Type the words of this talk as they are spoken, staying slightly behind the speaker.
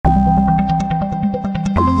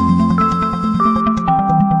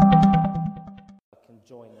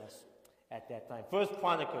that time. First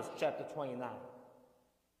Chronicles chapter 29,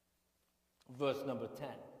 verse number 10.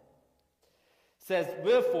 Says,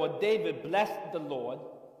 wherefore David blessed the Lord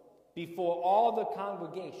before all the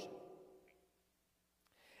congregation.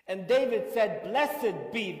 And David said,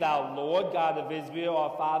 blessed be thou, Lord, God of Israel,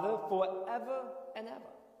 our Father, forever and ever.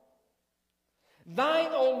 Thine,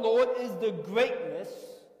 O Lord, is the greatness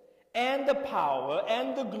and the power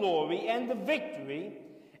and the glory and the victory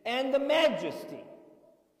and the majesty.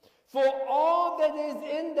 For all that is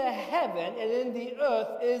in the heaven and in the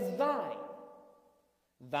earth is thine.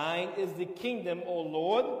 Thine is the kingdom, O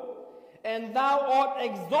Lord, and thou art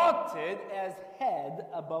exalted as head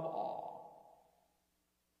above all.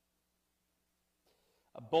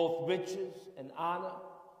 Both riches and honor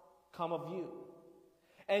come of you,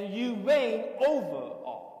 and you reign over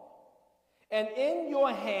all. And in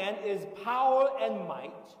your hand is power and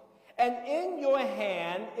might, and in your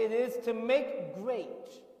hand it is to make great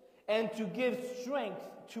and to give strength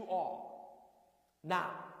to all.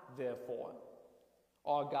 Now, therefore,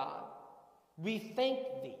 our God, we thank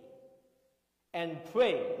thee and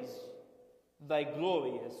praise thy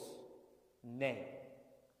glorious name.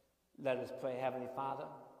 Let us pray. Heavenly Father,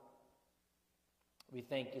 we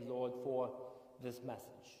thank you, Lord, for this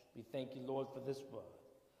message. We thank you, Lord, for this word.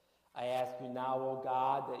 I ask you now, O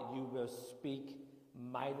God, that you will speak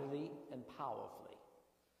mightily and powerfully.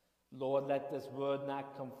 Lord, let this word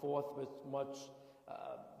not come forth with much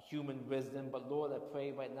human wisdom, but Lord, I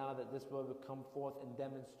pray right now that this word will come forth in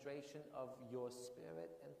demonstration of your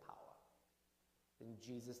spirit and power. In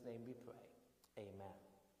Jesus' name we pray. Amen.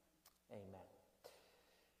 Amen.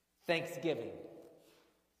 Thanksgiving.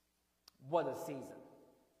 What a season.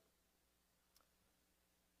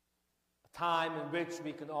 A time in which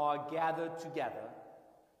we can all gather together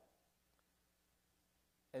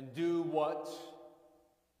and do what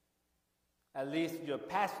at least your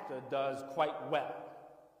pastor does quite well,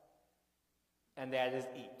 and that is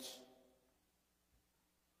eat.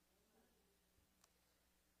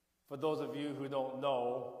 For those of you who don't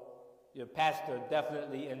know, your pastor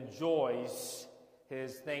definitely enjoys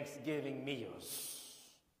his Thanksgiving meals.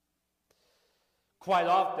 Quite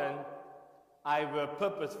often, I will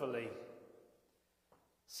purposefully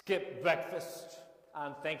skip breakfast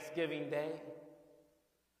on Thanksgiving Day.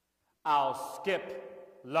 I'll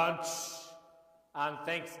skip lunch on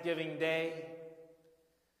Thanksgiving Day,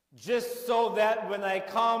 just so that when I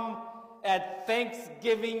come at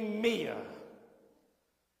Thanksgiving meal,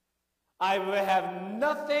 I will have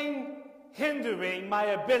nothing hindering my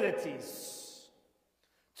abilities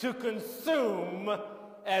to consume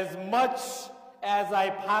as much as I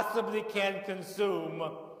possibly can consume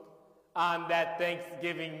on that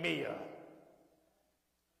Thanksgiving meal.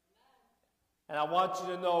 And I want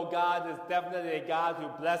you to know God is definitely a God who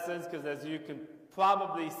blesses, because as you can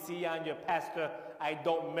probably see on your pastor, I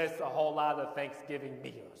don't miss a whole lot of Thanksgiving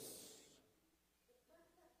meals.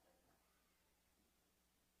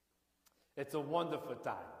 It's a wonderful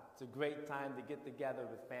time. It's a great time to get together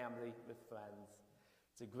with family, with friends.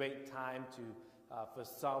 It's a great time to, for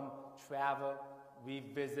some, travel,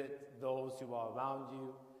 revisit those who are around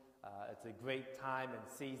you. It's a great time and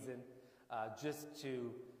season just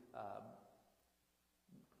to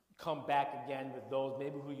come back again with those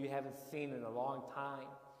maybe who you haven't seen in a long time,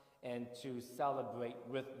 and to celebrate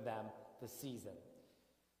with them the season.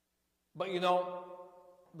 But you know,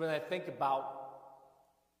 when I think about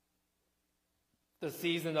the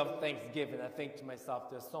season of Thanksgiving, I think to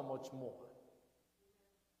myself, there's so much more.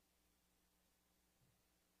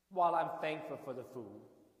 While I'm thankful for the food,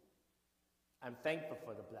 I'm thankful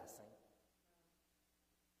for the blessing.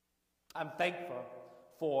 I'm thankful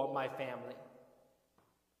for my family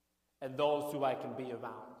and those who I can be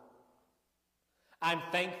around. I'm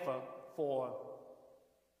thankful for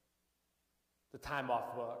the time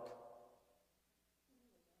off work.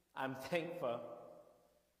 I'm thankful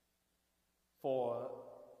for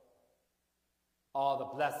all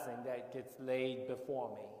the blessing that gets laid before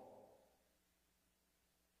me.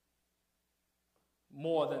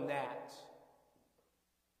 More than that,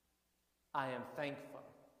 I am thankful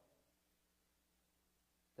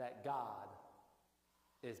that God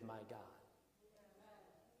is my God.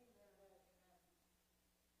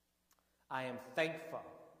 I am thankful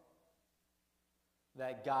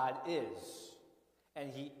that God is,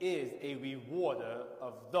 and He is a rewarder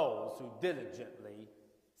of those who diligently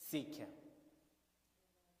seek Him.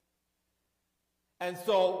 And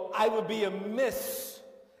so I would be amiss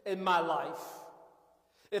in my life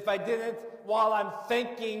if I didn't, while I'm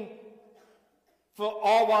thanking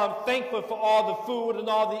while I'm thankful for all the food and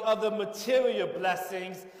all the other material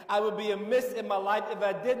blessings, I would be amiss in my life if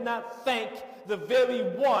I did not thank the very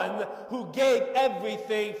one who gave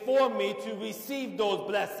everything for me to receive those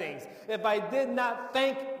blessings. If I did not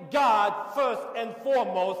thank God first and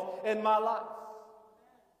foremost in my life.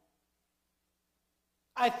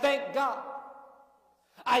 I thank God.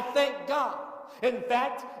 I thank God. In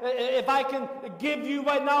fact, if I can give you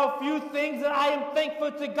right now a few things that I am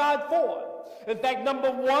thankful to God for. In fact,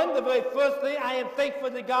 number one, the very first thing I am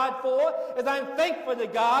thankful to God for is I'm thankful to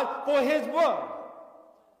God for His Word.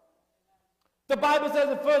 The Bible says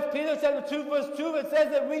in 1 Peter chapter 2, verse 2, it says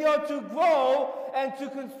that we are to grow and to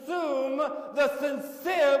consume the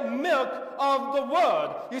sincere milk of the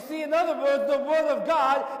Word. You see, in other words, the Word of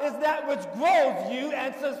God is that which grows you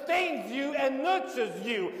and sustains you and nurtures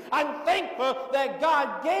you. I'm thankful that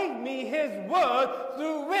God gave me His Word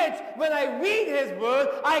through which, when I read His Word,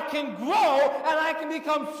 I can grow and I can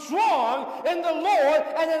become strong in the Lord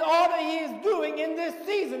and in all that He is doing in this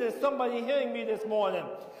season. Is somebody hearing me this morning?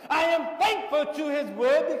 I am thankful to His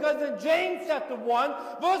Word because in James chapter 1,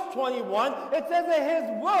 verse 21, it says that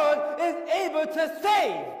His Word is able to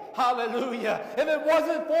save. Hallelujah. If it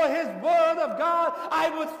wasn't for His Word of God, I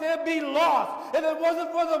would still be lost. If it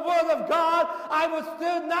wasn't for the Word of God, I would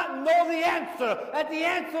still not know the answer. And the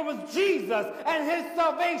answer was Jesus and His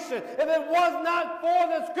salvation. If it was not for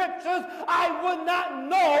the Scriptures, I would not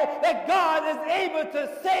know that God is able to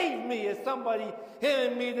save me. Is somebody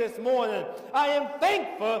hearing me this morning? I am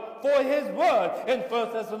thankful for His Word. In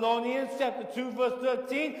 1 Thessalonians chapter 2, verse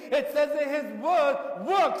 13, it says that His Word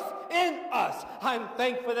works in us. I'm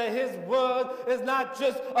thankful that His Word is not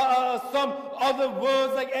just some other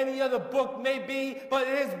words like any other book may be, but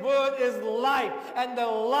His Word is life, and the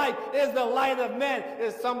life is the light of men.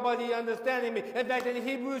 Is somebody understanding me? In fact, in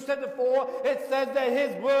Hebrews chapter 4, it says that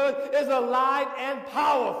His Word is alive and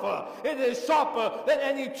powerful. It is sharper than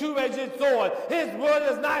any two-edged sword. His Word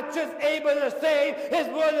is not just able to save. His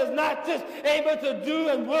Word is not just able to do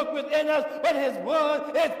and work within us, but His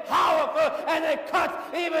Word is powerful, and it cuts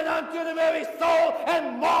even unto the very soul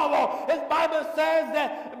and marrow. His Bible says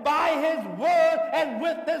that by His Word and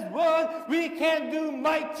with His Word we can do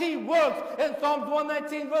mighty works. In Psalms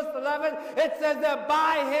 119 verse 11, it says that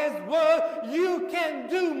by His Word you can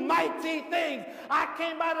do mighty things. I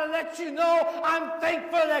came by to let you know I'm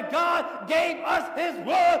thankful that God gave us His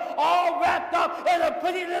Word all wrapped up in a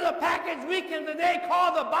pretty little package we can today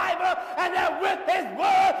call the Bible, and that with His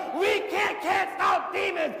Word we can cast out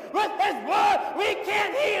demons. With His Word we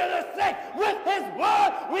can heal the sick. With His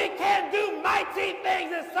Word we can do mighty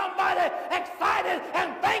things. Is somebody excited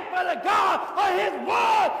and thankful to God for His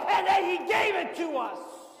Word and that He gave it to us?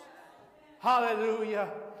 Hallelujah.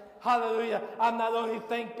 Hallelujah. I not only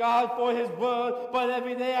thank God for His Word, but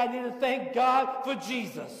every day I need to thank God for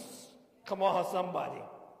Jesus. Come on, somebody.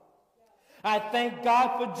 I thank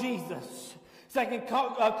God for Jesus. 2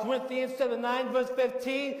 Corinthians chapter 9 verse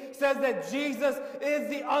 15 says that Jesus is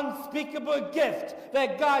the unspeakable gift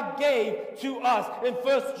that God gave to us. In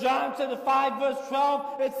 1 John chapter 5 verse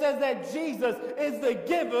 12, it says that Jesus is the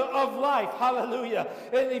giver of life. Hallelujah.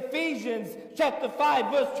 In Ephesians chapter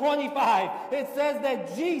 5 verse 25, it says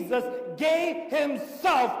that Jesus gave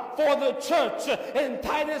Himself for the church. In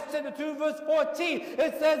Titus chapter 2 verse 14,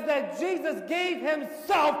 it says that Jesus gave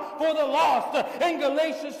Himself for the lost. In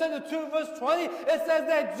Galatians chapter 2 verse 20, it says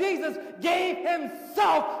that Jesus gave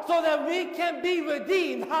Himself so that we can be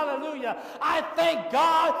redeemed. Hallelujah. I thank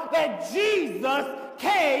God that Jesus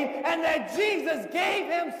came and that Jesus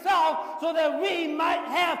gave Himself so that we might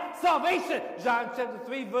have salvation. John chapter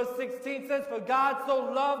 3 verse 16 says, for God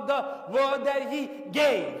so loved the world that He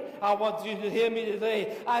gave. I want you to hear me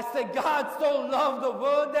today. I said God so loved the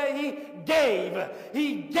world that He gave.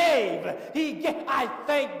 He gave. He gave. I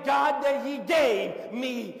thank God that He gave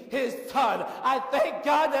me His Son. I thank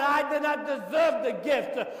God that I did not deserve the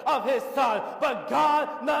gift of His Son, but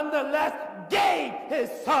God nonetheless gave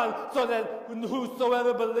His Son so that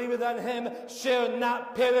whosoever believeth on Him shall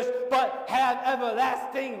not perish but have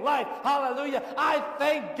everlasting life. Hallelujah. I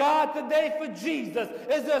thank God today for Jesus.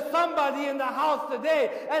 Is there somebody in the house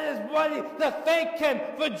today and is ready to thank Him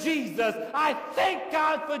for Jesus? I thank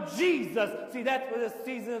God for Jesus. See, that's what this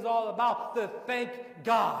season is all about, to thank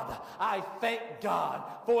God. I thank God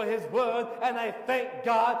for His Word, and I thank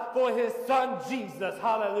God for His Son Jesus.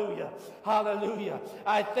 Hallelujah. Hallelujah.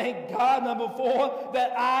 I thank God, number 4,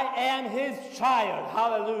 that I am His child. inspired.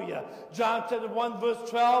 Hallelujah. John chapter 1 verse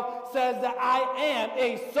 12 says that I am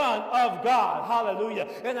a son of God. Hallelujah.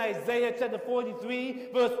 In Isaiah chapter 43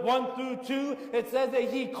 verse 1 through 2, it says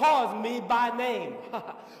that he calls me by name.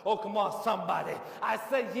 Oh, come on, somebody. I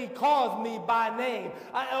said he calls me by name.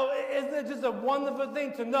 Isn't it just a wonderful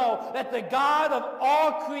thing to know that the God of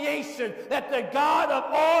all creation, that the God of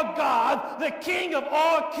all gods, the King of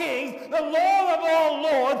all kings, the Lord of all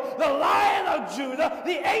lords, the Lion of Judah,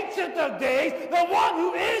 the Ancient of Days, the one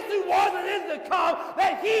who is, who was, and is to come,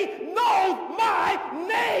 that he knows my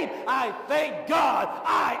name. I thank God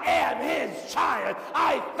I am his child.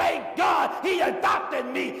 I thank God he adopted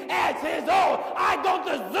me as his own. I don't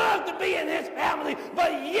deserve to be in his family,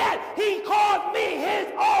 but yet he calls me his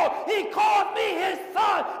own. He calls me his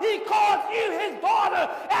son. He calls you his daughter.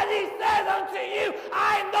 And he says unto you,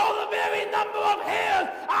 I know the very number of hairs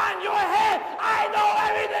on your head. I know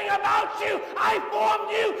everything about you. I formed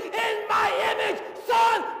you in my image.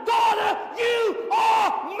 Son, daughter, you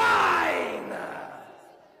are mine.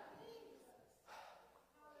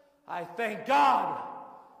 I thank God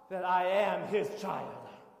that I am his child.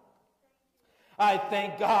 I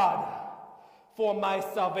thank God for my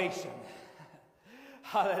salvation.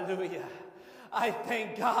 Hallelujah. I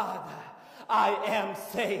thank God I am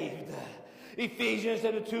saved. Ephesians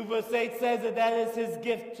chapter 2 verse 8 says that is his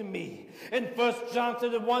gift to me. In 1 John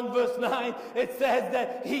chapter 1 verse 9, it says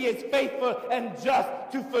that he is faithful and just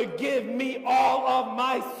to forgive me all of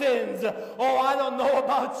my sins. Oh, I don't know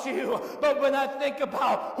about you, but when I think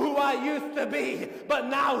about who I used to be, but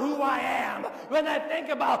now who I am, when I think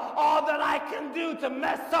about all that I can do to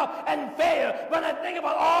mess up and fail, when I think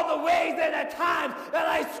about all the ways that at times that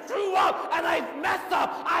I screw up and I mess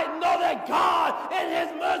up, I know that God in his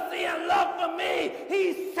mercy and love for me,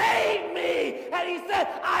 he saved me. And he said,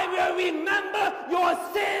 I will remember your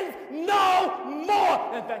sins no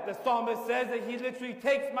more. In fact, the psalmist says that he literally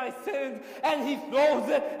takes my sins and he throws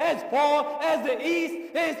it as far as the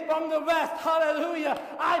east is from the west. Hallelujah.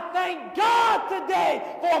 I thank God today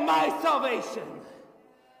for my salvation.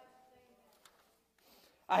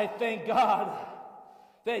 I thank God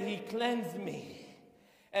that he cleansed me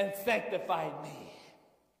and sanctified me.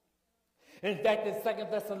 In fact, in 2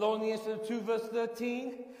 Thessalonians 2 verse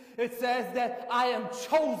 13, it says that I am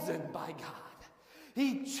chosen by God.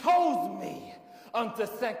 He chose me unto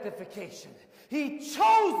sanctification. He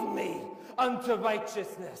chose me unto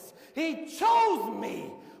righteousness. He chose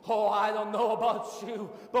me. Oh, I don't know about you,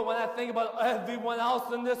 but when I think about everyone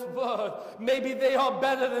else in this world, maybe they are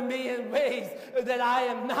better than me in ways that I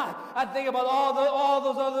am not. I think about all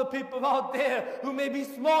those other people out there who may be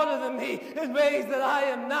smarter than me in ways that I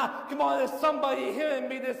am not. Come on, there's somebody hearing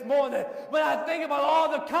me this morning. When I think about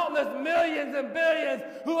all the countless millions and billions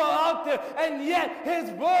who are out there, and yet his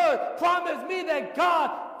word promised me that God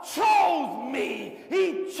chose me.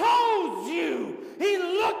 He chose you. He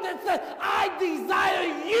looked and said, I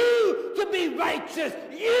desire you to be righteous,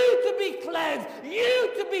 you to be cleansed,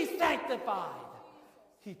 you to be sanctified.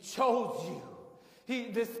 He chose you.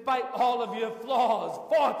 Despite all of your flaws,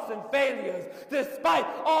 faults, and failures, despite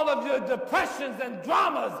all of your depressions and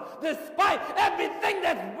dramas, despite everything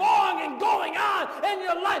that's wrong and going on in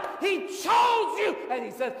your life, he chose you. And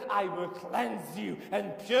he says, I will cleanse you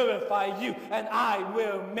and purify you, and I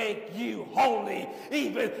will make you holy,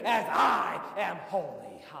 even as I am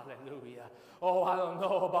holy. Hallelujah. Oh, I don't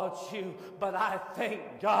know about you, but I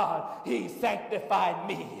thank God he sanctified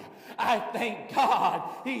me. I thank God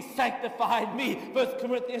he sanctified me. 1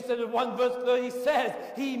 Corinthians 1 verse 30 says,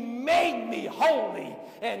 he made me holy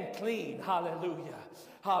and clean. Hallelujah.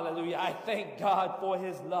 Hallelujah. I thank God for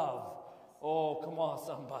his love. Oh, come on,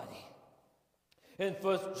 somebody. In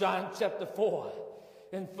 1 John chapter 4,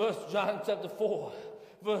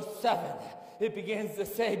 verse 7, it begins to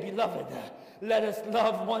say, beloved, let us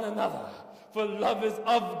love one another. For love is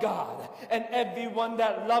of God, and everyone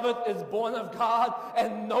that loveth is born of God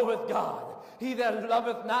and knoweth God. He that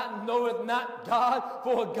loveth not knoweth not God,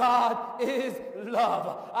 for God is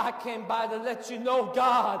love. I came by to let you know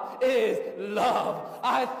God is love.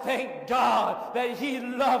 I thank God that he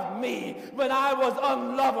loved me when I was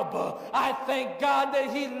unlovable. I thank God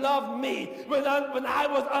that he loved me when I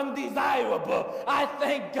was undesirable. I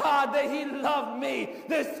thank God that he loved me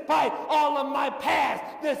despite all of my past,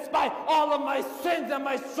 despite all of my sins and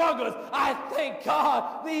my struggles. I thank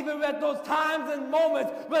God that even at those times and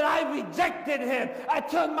moments when I rejected rejected him. I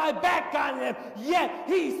turned my back on him. Yet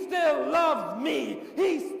he still loves me.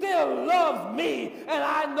 He still loves me. And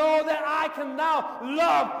I know that I can now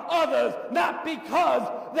love others, not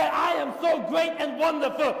because that I am so great and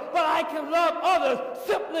wonderful, but I can love others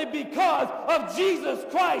simply because of Jesus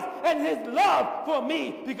Christ and his love for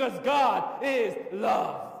me, because God is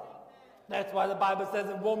love. That's why the Bible says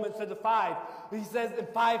in Romans chapter 5, he says in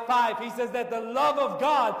 5:5, he says that the love of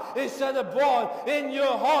God is shed abroad in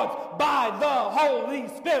your hearts by the Holy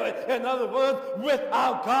Spirit. In other words,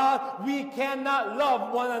 without God, we cannot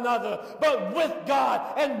love one another. But with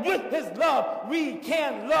God and with his love, we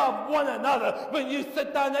can love one another. When you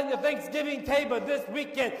sit down at your Thanksgiving table this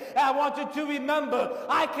weekend, I want you to remember,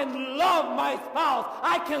 I can love my spouse,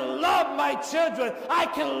 I can love my children, I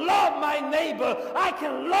can love my neighbor, I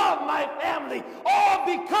can love my family, all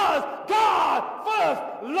because God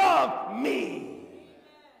first loved me.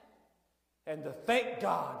 And to thank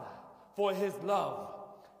God for his love.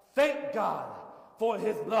 Thank God for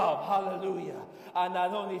his love. Hallelujah. I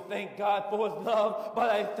not only thank God for his love,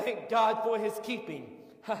 but I thank God for his keeping.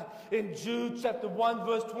 In Jude chapter 1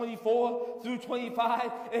 verse 24 through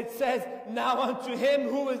 25, it says, now unto him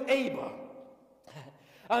who is able,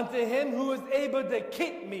 unto him who is able to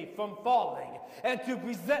keep me from falling and to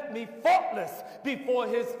present me faultless before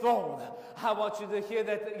his throne. I want you to hear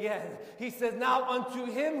that again. He says, now unto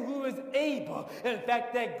him who is able. In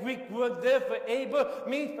fact, that Greek word there for able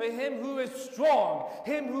means for him who is strong,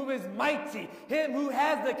 him who is mighty, him who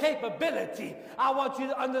has the capability. I want you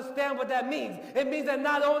to understand what that means. It means that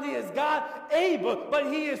not only is God able, but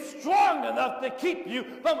he is strong enough to keep you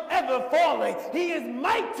from ever falling. He is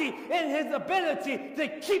mighty in his ability to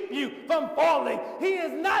keep you from falling. He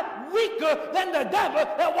is not weaker than the devil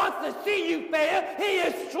that wants to see you fail. He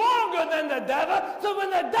is stronger than the devil. So when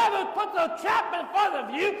the devil puts a trap in front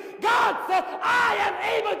of you, God says, I am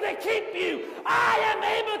able to keep you. I am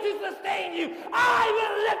able to sustain you. I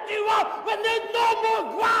will lift you up when there's no more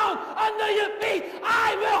ground under your feet.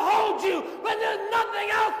 I will hold you when there's nothing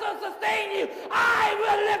else to sustain you. I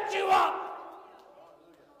will lift you up.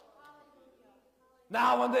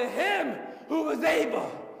 Now unto him who is able,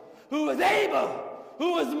 who is able,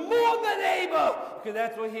 who is more than able, because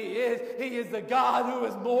that's what he is. He is the God who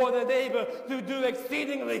is more than able to do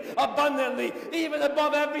exceedingly, abundantly, even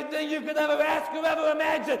above everything you could ever ask or ever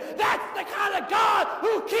imagine. That's the kind of God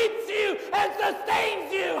who keeps you and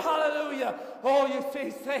sustains you. Hallelujah. Oh, you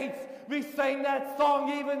see, saints, we sang that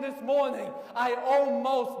song even this morning. I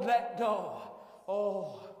almost let go.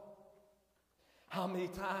 Oh, how many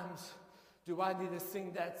times do I need to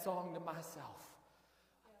sing that song to myself?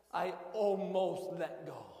 I almost let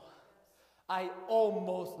go. I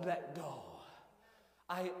almost let go.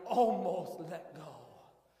 I almost let go.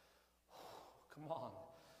 Oh, come on.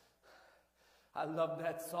 I love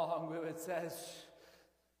that song where it says,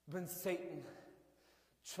 when Satan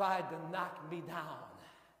tried to knock me down,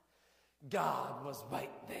 God was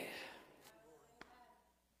right there.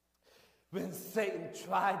 When Satan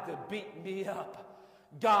tried to beat me up,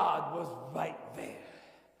 God was right there.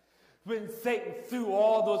 When Satan threw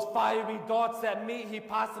all those fiery darts at me he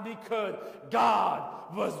possibly could,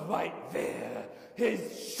 God was right there.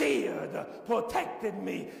 His shield protected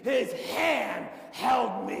me. His hand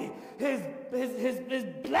held me. His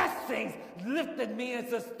blessings lifted me and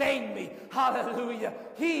sustained me. Hallelujah.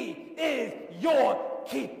 He is your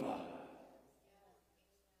keeper.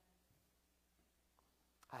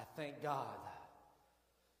 I thank God.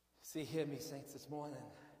 See, hear me, saints, this morning.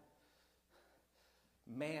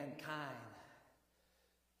 Mankind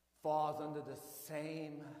falls under the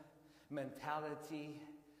same mentality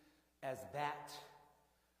as that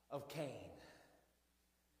of Cain.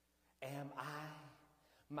 Am I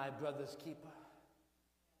my brother's keeper?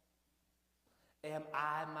 Am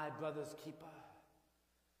I my brother's keeper?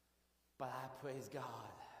 But I praise God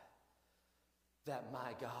that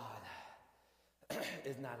my God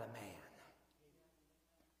is not a man.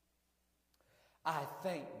 I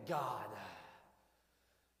thank God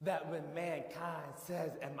that when mankind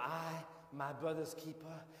says, am I my brother's keeper?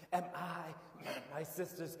 Am I my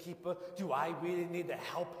sister's keeper? Do I really need to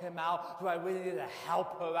help him out? Do I really need to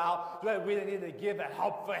help her out? Do I really need to give a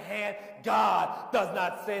helpful hand? God does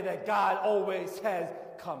not say that. God always says,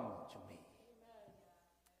 come to me.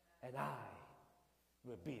 And I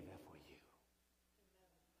will be there for you.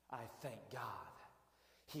 I thank God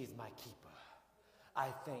he's my keeper. I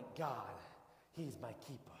thank God he's my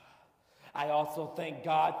keeper. I also thank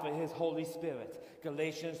God for his Holy Spirit.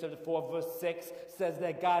 Galatians chapter 4 verse 6 says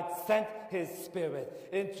that God sent his Spirit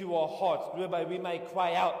into our hearts whereby we might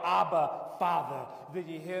cry out, Abba, Father. Did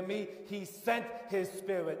you hear me? He sent his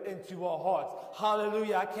Spirit into our hearts.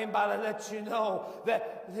 Hallelujah. I came by to let you know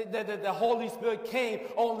that the Holy Spirit came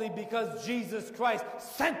only because Jesus Christ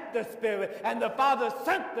sent the Spirit, and the Father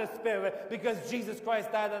sent the Spirit because Jesus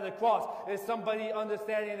Christ died on the cross. Is somebody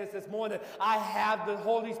understanding this morning? I have the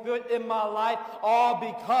Holy Spirit in my life all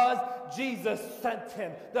because Jesus sent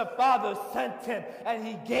him. The Father sent him, and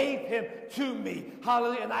he gave him to me.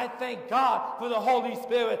 Hallelujah. And I thank God for the Holy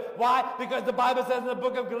Spirit. Why? Because the Bible says in the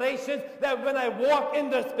book of Galatians that when I walk in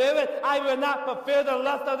the Spirit, I will not fulfill the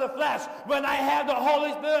lust of the flesh. When I have the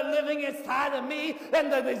Holy Spirit living inside of me,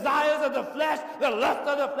 then the desires of the flesh, the lust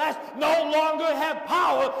of the flesh, no longer have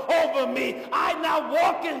power over me. I now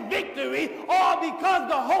walk in victory, all because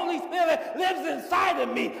the Holy Spirit lives inside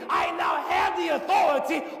of me. I now have the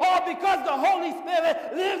authority, all because the Holy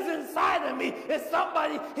Spirit lives inside of me. Is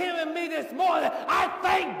somebody hearing me this morning? I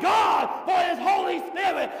thank God for his Holy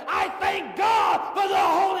Spirit. I thank God for the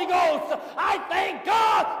Holy Ghost. I thank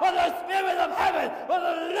God for the Spirit of heaven, for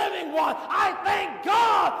the living one. I thank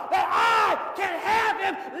God that I can have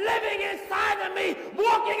him living inside of me,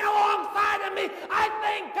 walking alongside of me. I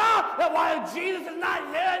thank God that while Jesus is not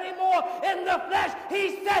here anymore in the flesh,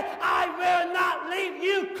 he said, I will not leave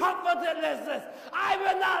you comfortless. I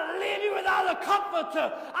will not leave you without a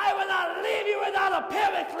comforter. I will not leave you without a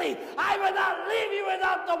paraclete. I will not leave you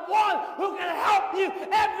without the one who can help you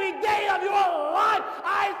every day of your life.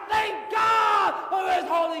 I thank God for his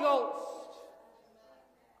Holy Ghost.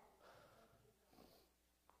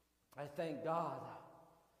 I thank God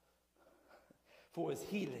for his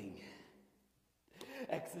healing.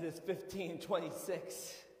 Exodus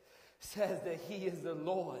 15:26 says that he is the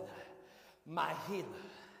Lord, my healer.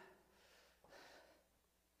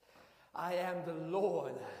 I am the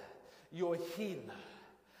Lord, your healer.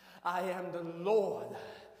 I am the Lord,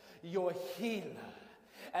 your healer.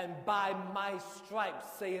 And by my stripes,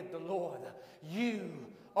 saith the Lord, you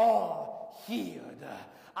are healed.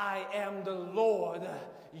 I am the Lord,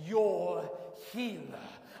 your healer.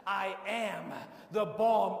 I am the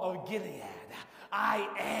balm of Gilead. I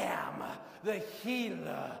am the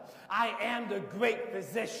healer. I am the great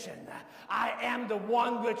physician. I am the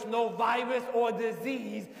one which no virus or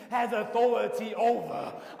disease has authority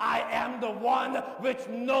over. I am the one which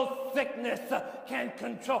no sickness can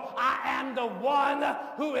control. I am the one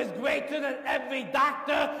who is greater than every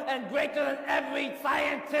doctor and greater than every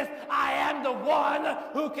scientist. I am the one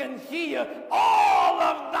who can heal all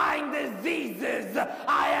of thine diseases.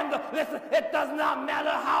 I am the, listen, it does not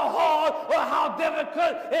matter how hard or how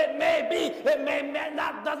difficult it may be.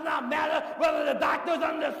 It does not matter whether the doctors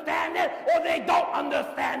understand it or they don't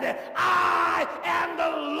understand it. I am the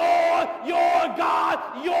Lord, your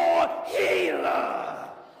God, your healer.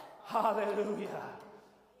 Hallelujah.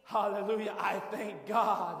 Hallelujah. I thank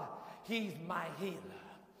God he's my healer.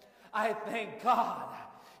 I thank God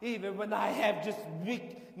even when I have just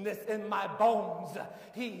weakness in my bones,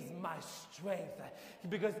 he's my strength.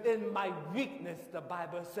 Because in my weakness, the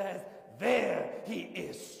Bible says, there he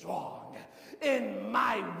is strong. In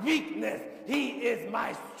my weakness, he is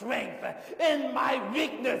my strength. In my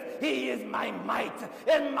weakness, he is my might.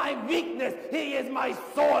 In my weakness, he is my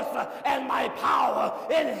source and my power.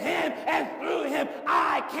 In him and through him,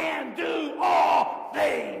 I can do all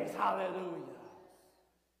things. Hallelujah.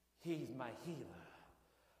 He's my healer.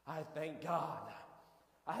 I thank God.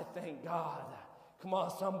 I thank God. Come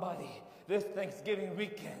on, somebody. This Thanksgiving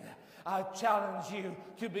weekend, I challenge you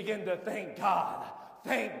to begin to thank God.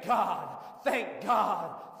 Thank God. Thank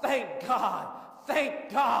God. Thank God.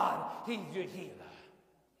 Thank God. He's your healer.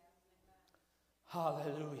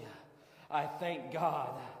 Hallelujah. I thank God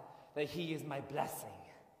that he is my blessing.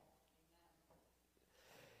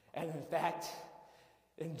 And in fact,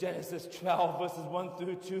 in Genesis 12, verses 1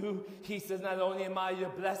 through 2, he says, not only am I your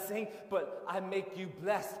blessing, but I make you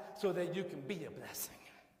blessed so that you can be a blessing.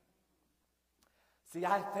 See,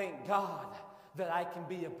 I thank God that I can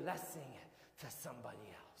be a blessing to somebody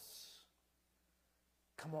else.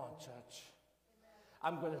 Come on, church.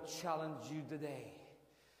 I'm going to challenge you today.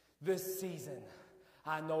 This season,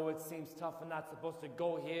 I know it seems tough. We're not supposed to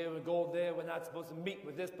go here and go there. We're not supposed to meet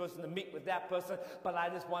with this person and meet with that person. But I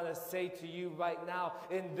just want to say to you right now,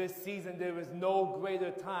 in this season, there is no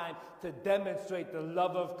greater time to demonstrate the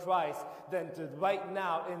love of Christ than to right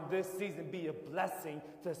now, in this season, be a blessing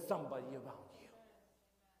to somebody around you.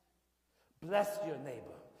 Bless your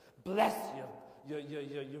neighbor. Bless your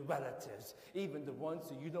relatives, even the ones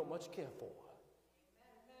who you don't much care for.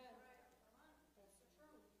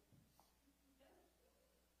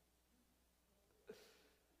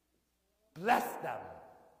 bless them.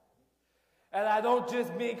 And I don't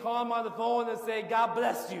just mean call them on the phone and say, God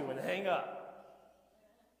bless you, and hang up.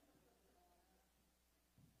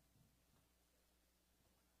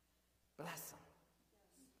 Bless them.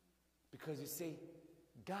 Because you see,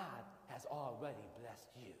 God has already blessed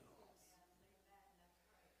you.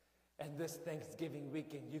 And this Thanksgiving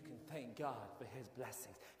weekend, you can thank God for his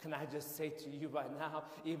blessings. Can I just say to you right now,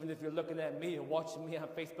 even if you're looking at me or watching me on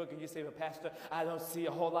Facebook and you say, well, Pastor, I don't see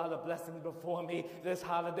a whole lot of blessings before me. This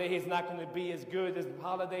holiday is not going to be as good as the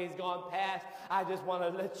holidays gone past. I just want to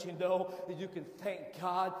let you know that you can thank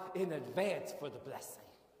God in advance for the blessing.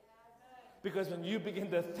 Because when you begin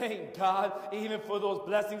to thank God, even for those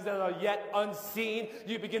blessings that are yet unseen,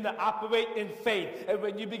 you begin to operate in faith. And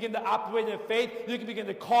when you begin to operate in faith, you can begin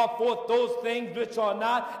to call forth those things which are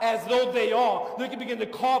not as though they are. You can begin to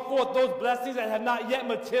call forth those blessings that have not yet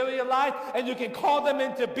materialized, and you can call them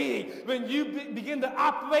into being. When you begin to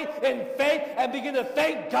operate in faith and begin to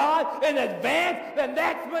thank God in advance, then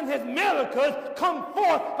that's when his miracles come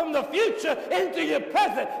forth from the future into your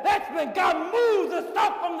present. That's when God moves the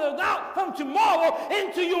stuff from the now, from tomorrow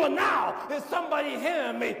into your now. Is somebody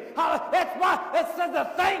hearing me? That's why it says to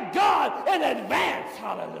thank God in advance.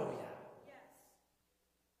 Hallelujah. Yes.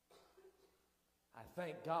 I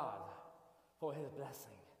thank God for his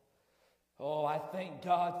blessing. Oh, I thank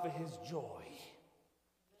God for his joy.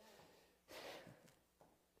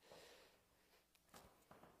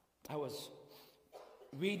 I was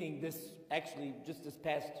reading this, actually, just this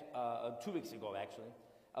past 2 weeks ago, actually.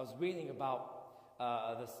 I was reading about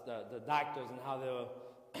the doctors and how they were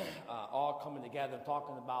all coming together and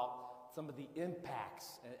talking about some of the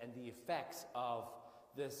impacts and the effects of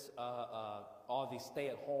this, all these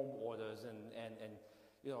stay-at-home orders and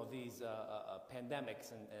you know, these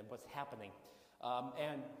pandemics and what's happening.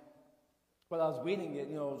 And when I was reading it,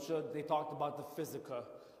 you know, sure, they talked about the physical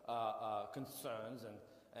concerns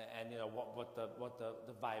and you know what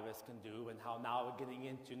the virus can do, and how now we're getting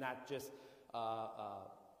into not just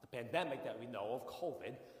the pandemic that we know of,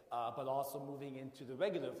 COVID, but also moving into the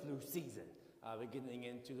regular flu season. We're getting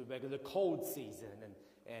into the regular cold season,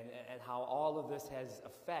 and how all of this has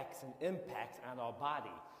effects and impacts on our body,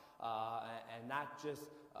 and not just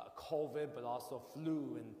COVID, but also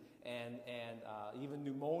flu and even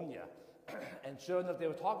pneumonia. And sure enough, they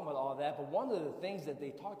were talking about all that, but one of the things that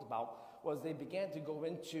they talked about was they began to go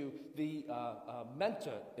into the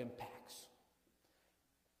mental impacts,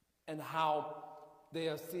 and how they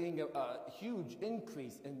are seeing a huge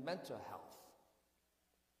increase in mental health,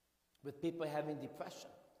 with people having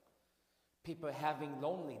depression, people having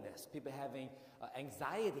loneliness, people having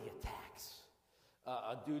anxiety attacks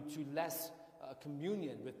due to less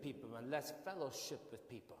communion with people and less fellowship with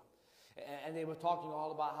people. And they were talking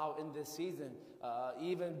all about how in this season,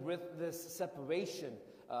 even with this separation,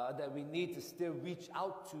 that we need to still reach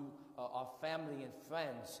out to our family and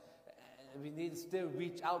friends. We need to still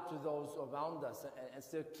reach out to those around us and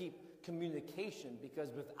still keep communication, because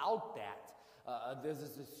without that, there's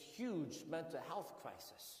this huge mental health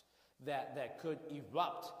crisis that could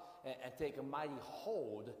erupt and take a mighty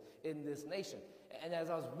hold in this nation. And as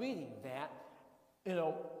I was reading that, you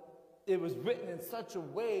know, it was written in such a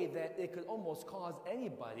way that it could almost cause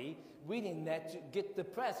anybody reading that to get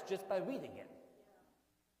depressed just by reading it.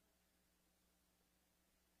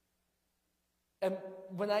 And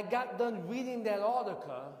when I got done reading that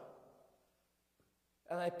article,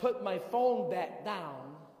 and I put my phone back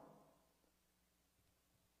down,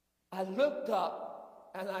 I looked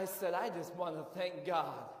up and I said, I just want to thank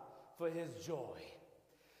God for his joy.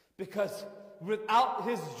 Because without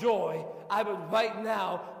his joy, I would right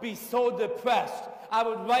now be so depressed. I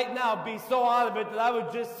would right now be so out of it that I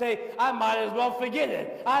would just say, I might as well forget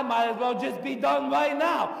it. I might as well just be done right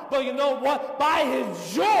now. But you know what? By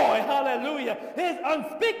his joy, hallelujah, his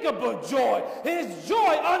unspeakable joy, his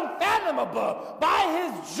joy unfathomable, by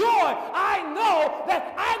his joy, I know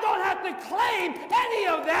that I don't have to claim any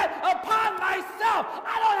of that upon myself.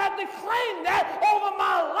 I don't have to claim that over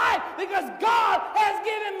my life, because God has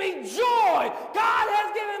given me joy. God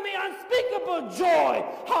has given me unspeakable joy.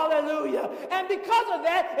 Hallelujah. And because of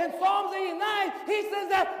that, in Psalms 89, he says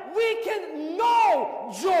that we can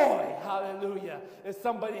know joy. Hallelujah. Is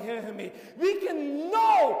somebody hearing me? We can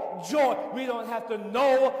know joy. We don't have to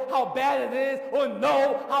know how bad it is or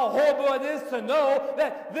know how horrible terrible it is to know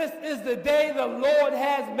that this is the day the Lord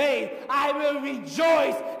has made. I will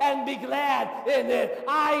rejoice and be glad in it.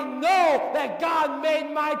 I know that God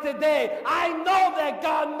made my today. I know that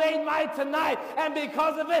God made my tonight. And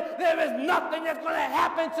because of it, there is nothing that's going to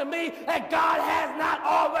happen to me that God has not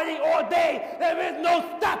already ordained. There is no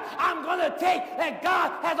step I'm going to take that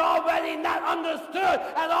God has already not understood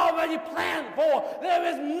and already planned for. There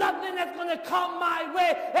is nothing that's going to come my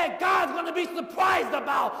way that God's going to be surprised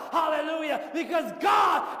about. Hallelujah. Because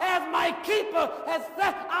God, as my keeper, has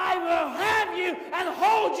said, I will have you and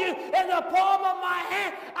hold you in the palm of my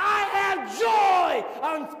hand. I have joy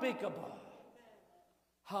unspeakable.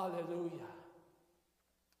 Hallelujah.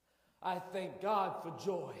 I thank God for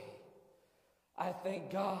joy. I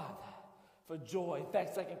thank God for joy. In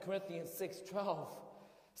fact, 2 Corinthians 6:12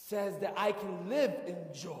 says that I can live in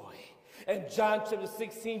joy. And John chapter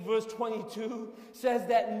 16 verse 22 says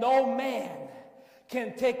that no man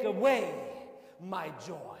can take away my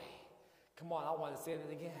joy. Come on, I want to say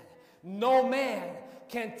that again. No man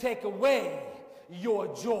can take away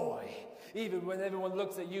your joy. Even when everyone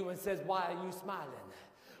looks at you and says, why are you smiling?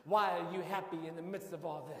 Why are you happy in the midst of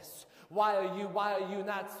all this? Why are you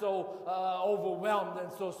not so overwhelmed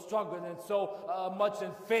and so struggling and so much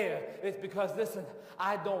in fear? It's because, listen,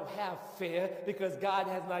 I don't have fear because God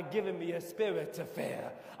has not given me a spirit to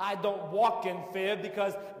fear. I don't walk in fear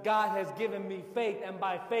because God has given me faith, and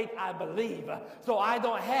by faith I believe. So I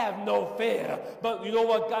don't have no fear. But you know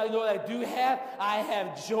what, God, you know what I do have? I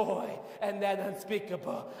have joy and that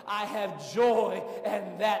unspeakable. I have joy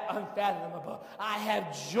and that unfathomable. I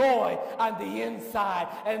have joy on the inside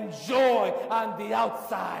and joy on the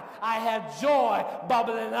outside. I have joy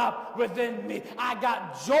bubbling up within me. I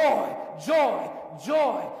got joy, joy,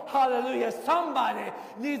 joy. Hallelujah. Somebody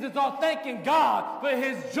needs to start thanking God for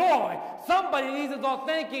his joy. Somebody needs to start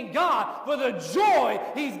thanking God for the joy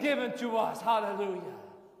he's given to us. Hallelujah.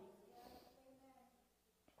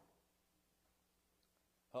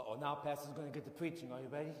 Uh-oh, now Pastor's going to get to preaching. Are you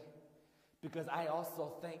ready? Because I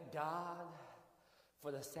also thank God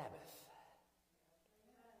for the Sabbath.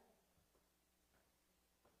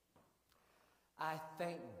 I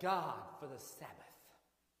thank God for the Sabbath.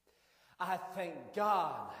 I thank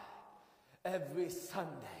God every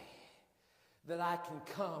Sunday that I can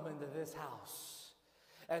come into this house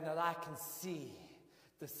and that I can see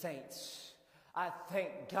the saints. I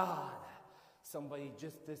thank God. Somebody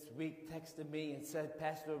just this week texted me and said,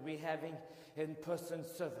 Pastor, are we having in-person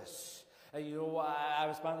service? And you know, I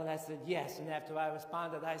responded, I said, yes. And after I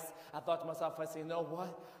responded, I thought to myself, I said, you know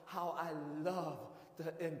what? How I love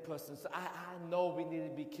the in-person. So I know we need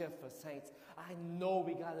to be careful, saints. I know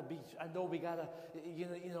we gotta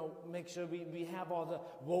make sure we have all the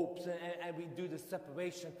ropes and we do the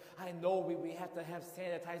separation. I know we have to have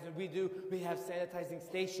sanitizing. We have sanitizing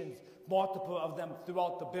stations, multiple of them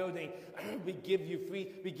throughout the building. we give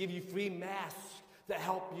you free masks to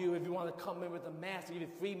help you if you want to come in with a mask. We give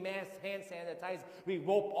you free masks, hand sanitizer. We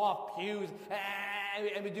rope off pews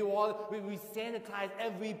and we do all. We sanitize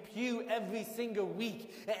every pew every single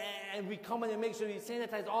week, and we come in and make sure we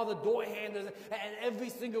sanitize all the door handles. And every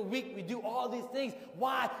single week we do all these things.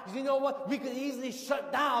 Why? Because you know what? We could easily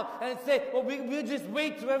shut down and say, well, we'll just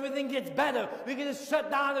wait till everything gets better. We can just shut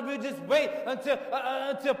down and we'll just wait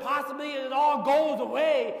until possibly it all goes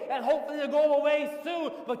away, and hopefully it'll go away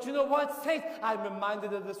soon. But you know what, saints? I'm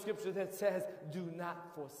reminded of the scripture that says, do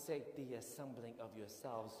not forsake the assembling of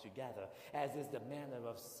yourselves together, as is the manner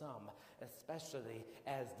of some, especially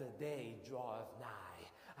as the day draweth nigh.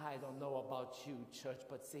 I don't know about you, church,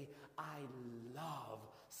 but see, I love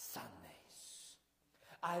Sundays.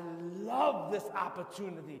 I love this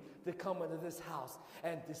opportunity to come into this house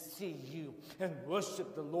and to see you and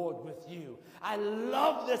worship the Lord with you. I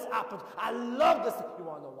love this opportunity. I love this. You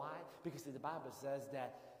want to know why? Because see, the Bible says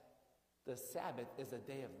that the Sabbath is a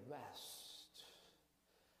day of rest.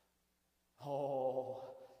 Oh,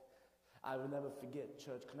 I will never forget,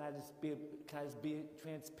 church. Can I just be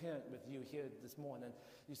transparent with you here this morning?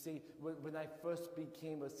 You see, when I first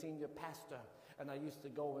became a senior pastor, and I used to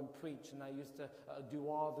go and preach, and I used to do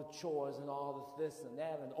all the chores and all of this and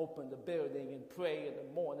that, and open the building and pray in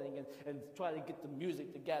the morning and try to get the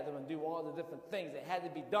music together and do all the different things that had to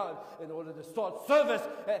be done in order to start service.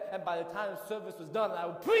 And by the time service was done, I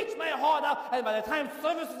would preach my heart out, and by the time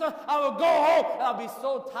service was done, I would go home, and I'd be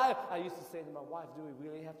so tired. I used to say to my wife, do we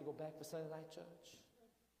really have to go back for Sunday night church?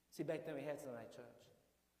 See, back then we had Sunday night church.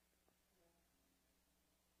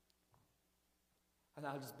 And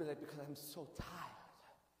I'll just be like, because I'm so tired.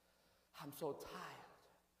 I'm so tired.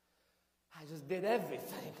 I just did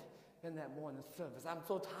everything in that morning service. I'm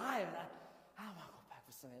so tired. I don't want to go back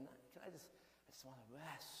for Sunday night. I just want to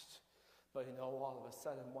rest. But you know, all of a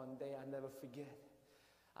sudden, one day, I never forget,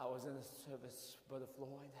 I was in a service, Brother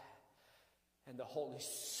Floyd, and the Holy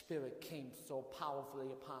Spirit came so powerfully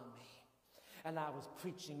upon me. And I was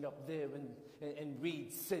preaching up there in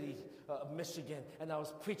Reed City, Michigan, and I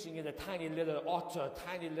was preaching in a tiny little altar, a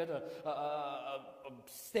tiny little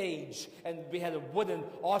stage, and we had a wooden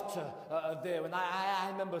altar there. And I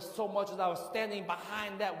remember so much as I was standing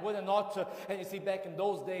behind that wooden altar. And you see, back in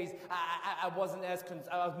those days, I wasn't as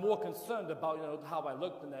I was more concerned about, you know, how I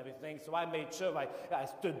looked and everything. So I made sure I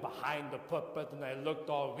stood behind the pulpit and I looked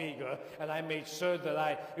all eager, and I made sure that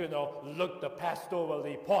I, you know, looked the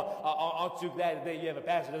pastorally part. Aren't you glad that you have a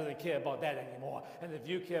pastor that doesn't care about that anymore? And if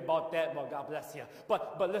you care about that, well, God bless you.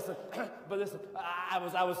 But listen, I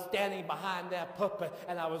was standing behind that pulpit,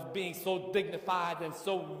 and I was being so dignified and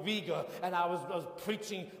so eager, and I was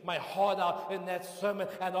preaching my heart out in that sermon,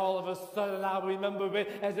 and all of a sudden I remember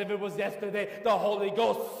it as if it was yesterday. The Holy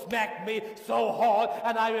Ghost smacked me so hard,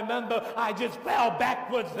 and I remember I just fell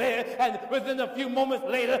backwards there, and within a few moments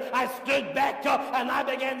later I stood back up and I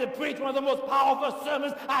began to preach one of the most powerful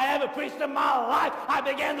sermons I ever preached in my life. I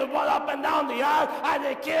began to run up and down the aisle. I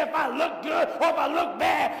didn't care if I looked good or if I looked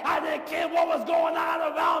bad. I didn't care what was going on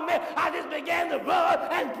around me. I just began to run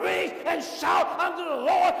and preach and shout unto the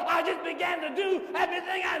Lord. I just began to do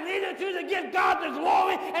everything I needed to give God the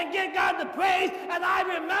glory and give God the praise. And I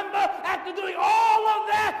remember after doing all of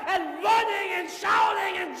that and running and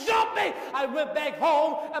shouting and jumping, I went back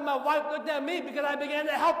home, and my wife looked at me because I began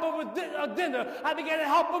to help her with dinner. I began to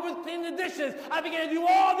help her with cleaning the dishes. I began to do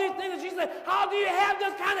all these things, and she said, "How do you have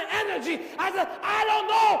this kind of energy?" I said, "I don't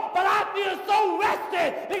know, but I feel so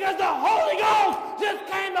rested because the Holy Ghost just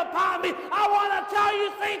came upon me." I want to tell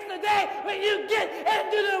you things today, when you get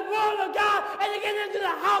into the Word of God and you get into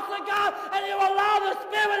the house of God and you allow the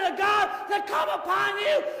Spirit of God to come upon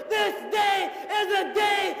you, this day is a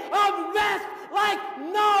day of rest like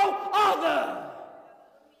no other.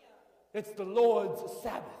 It's the Lord's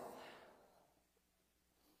Sabbath.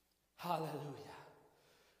 Hallelujah.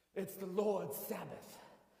 It's the Lord's Sabbath.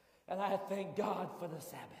 And I thank God for the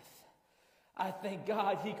Sabbath. I thank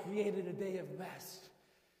God He created a day of rest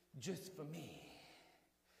just for me.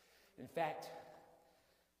 In fact,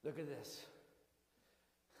 look at this.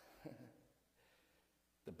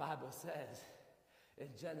 The Bible says in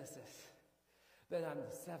Genesis that on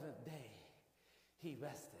the seventh day He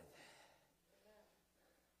rested.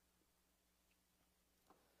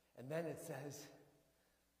 And then it says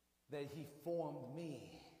that He formed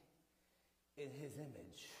me in His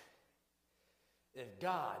image. If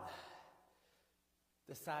God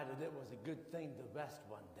decided it was a good thing to rest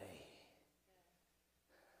one day,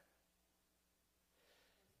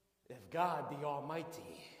 if God the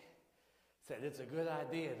Almighty said it's a good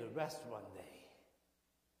idea to rest one day,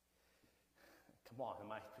 come on,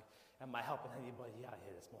 am I helping anybody out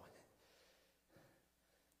here this morning?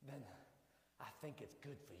 Then I think it's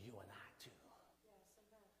good for you and I too. Yes,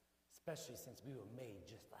 amen. Especially since we were made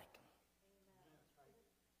just like Him. Amen.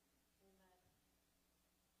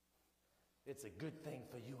 It's a good thing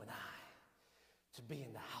for you and I to be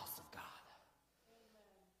in the house of God,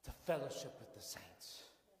 amen, to fellowship with the saints,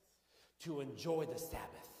 yes, to enjoy the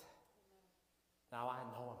Sabbath. Amen. Now I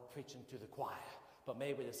know I'm preaching to the choir, but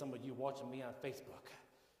maybe there's some of you watching me on Facebook.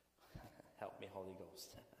 Help me, Holy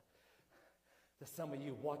Ghost. There's some of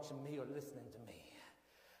you watching me or listening to me.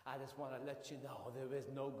 I just want to let you know there is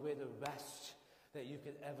no greater rest that you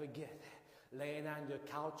could ever get. Laying on your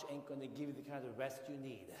couch ain't going to give you the kind of rest you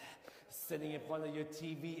need. Sitting in front of your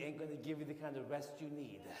TV ain't going to give you the kind of rest you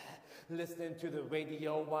need. Listening to the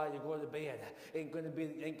radio while you go to bed ain't going to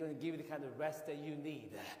give you the kind of rest that you need.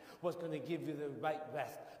 What's going to give you the right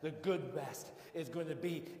rest, the good rest, is going to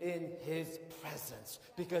be in His presence.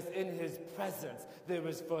 Because in His presence there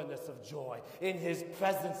is fullness of joy. In His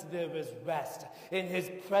presence there is rest. In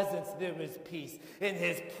His presence there is peace. In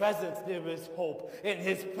His presence there is hope. In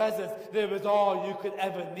His presence there is all you could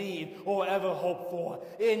ever need or ever hope for.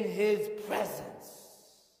 In His presence.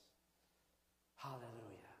 Hallelujah.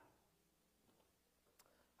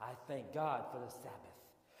 I thank God for the Sabbath.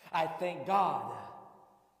 I thank God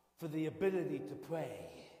for the ability to pray.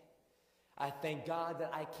 I thank God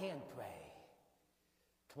that I can pray.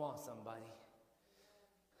 Come on, somebody.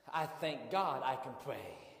 I thank God I can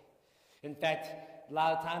pray. In fact, a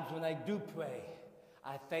lot of times when I do pray,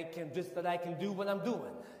 I thank Him just that I can do what I'm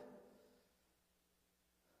doing.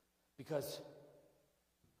 Because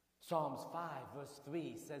Psalms 5 verse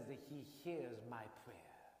 3 says that He hears my prayer.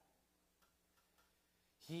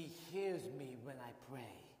 He hears me when I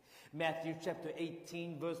pray. Matthew chapter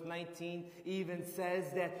 18 verse 19 even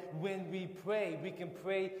says that when we pray, we can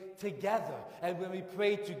pray together. And when we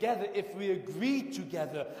pray together, if we agree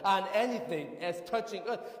together on anything as touching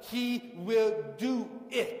us, He will do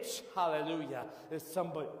it. Hallelujah. There's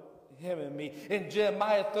somebody hearing me. In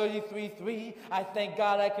Jeremiah 33:3, I thank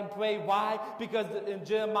God I can pray. Why? Because in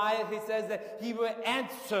Jeremiah he says that He will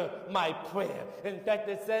answer my prayer. In fact,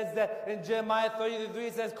 it says that in Jeremiah 33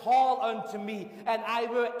 it says, call unto me and I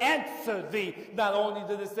will answer thee. Not only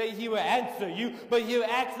does it say He will answer you, but He will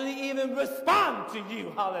actually even respond to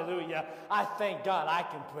you. Hallelujah. I thank God I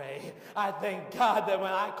can pray. I thank God that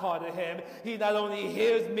when I call to Him, He not only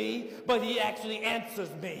hears me, but He actually answers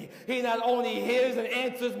me. He not only hears and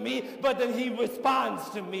answers me, but then He responds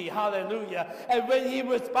to me. Hallelujah. And when He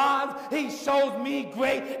responds, He shows me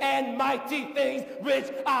great and mighty things which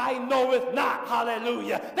I knoweth not.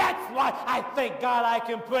 Hallelujah. That's why I thank God I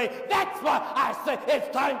can pray. That's why I say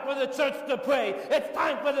it's time for the church to pray. It's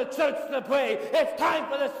time for the church to pray. It's time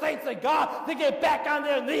for the saints of God to get back on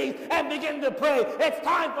their knees and begin to pray. It's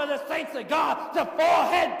time for the saints of God to fall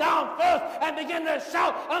head down first and begin to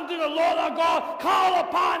shout unto the Lord our God. Call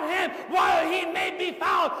upon Him while He may be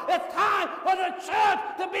found. It's time for the church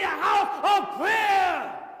to be a house of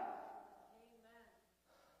prayer. Amen.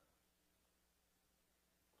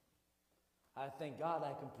 I thank God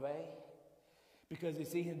I can pray. Because you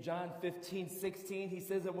see in John 15:16, He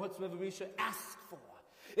says that whatsoever we should ask for,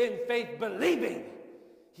 in faith believing,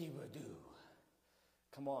 He will do.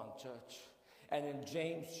 Come on, church. And in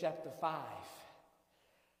James chapter 5,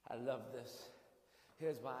 I love this.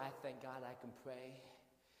 Here's why I thank God I can pray.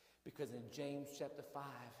 Because in James chapter 5,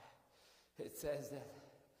 it says that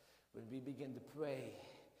when we begin to pray,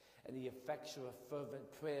 and the effectual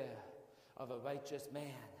fervent prayer of a righteous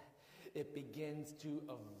man, it begins to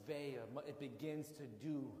avail, it begins to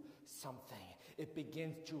do something. It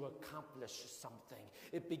begins to accomplish something.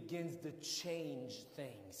 It begins to change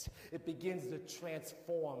things. It begins to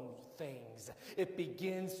transform things. It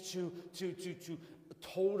begins to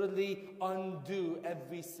totally undo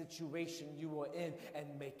every situation you are in and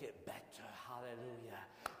make it better. Hallelujah.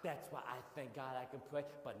 That's why I thank God I can pray.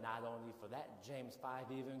 But not only for that, James 5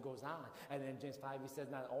 even goes on. And in James 5 he says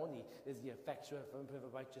not only is the effectual fervent prayer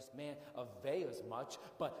of a righteous man avails much,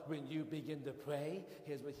 but when you begin to pray,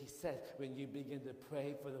 here's what he says. When you begin to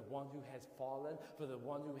pray for the one who has fallen, for the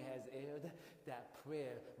one who has erred, that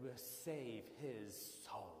prayer will save his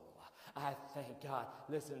soul. I thank God.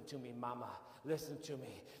 Listen to me, mama. Listen to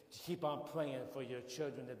me. Keep on praying for your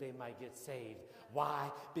children that they might get saved.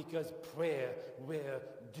 Why? Because prayer will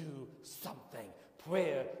do something.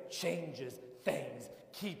 Prayer changes things.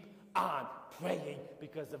 Keep on praying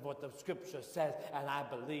because of what the scripture says, and I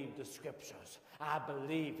believe the scriptures. I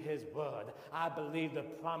believe His word. I believe the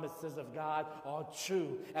promises of God are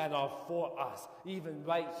true and are for us, even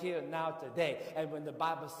right here now today. And when the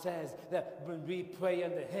Bible says that when we pray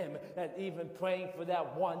unto Him, that even praying for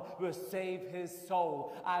that one will save his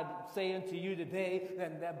soul, I say unto you today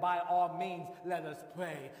that by all means, let us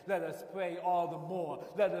pray. Let us pray all the more.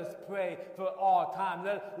 Let us pray for all time.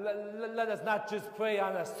 Let us not just pray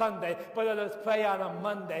on a Sunday, but let us pray on a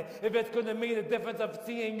Monday. If it's going to mean the difference of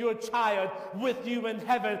seeing your child with you in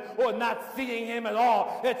heaven or not seeing him at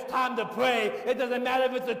all, it's time to pray. It doesn't matter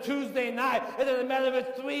if it's a Tuesday night. It doesn't matter if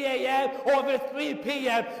it's 3 a.m. or if it's 3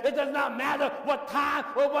 p.m. It does not matter what time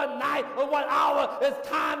or what night or what hour. It's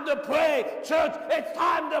time to pray. Church, it's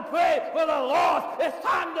time to pray for the lost. It's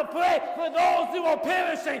time to pray for those who are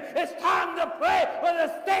perishing. It's time to pray for the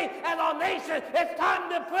state and our nation. It's time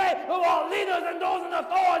to pray for our leaders and those in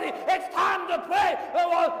authority. It's time to pray for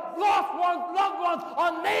our lost ones, loved ones,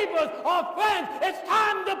 our neighbors, our friends. It's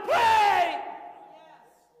time to pray.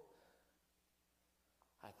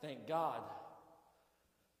 I thank God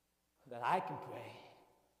that I can pray.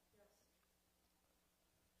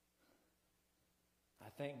 I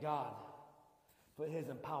thank God for His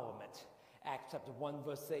empowerment. Acts chapter 1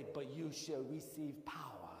 verse 8, but you shall receive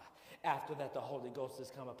power. After that the Holy Ghost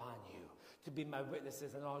has come upon you to be my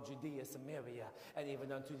witnesses in all Judea, Samaria, and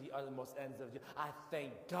even unto the uttermost ends of you. I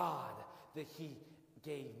thank God that He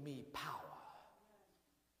gave me power.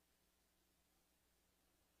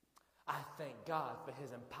 I thank God for His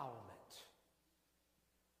empowerment.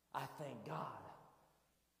 I thank God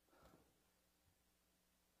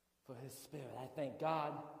for His Spirit. I thank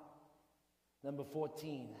God, number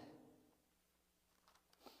 14,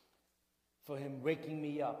 for Him waking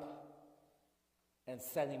me up and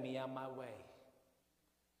setting me on my way.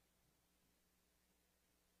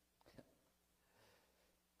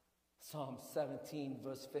 Psalm 17,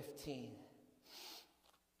 verse 15.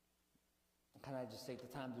 Can I just take the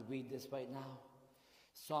time to read this right now?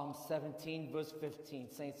 Psalm 17, verse 15.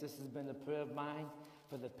 Saints, this has been a prayer of mine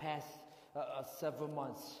for the past several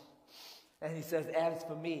months. And he says, as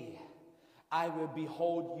for me, I will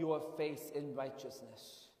behold your face in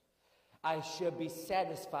righteousness. I shall be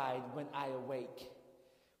satisfied when I awake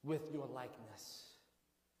with your likeness.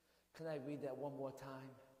 Can I read that one more time?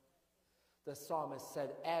 The psalmist said,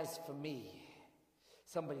 as for me.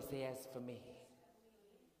 Somebody say, as for me.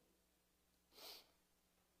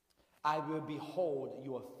 I will behold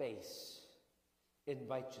your face in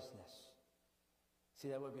righteousness. See,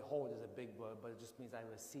 that word behold is a big word, but it just means I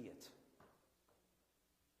will see it.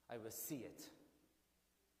 I will see it.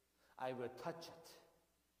 I will touch it.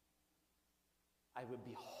 I will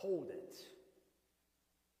behold it.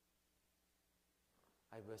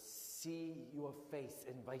 I will see your face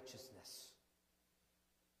in righteousness.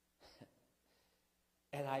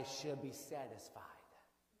 And I shall be satisfied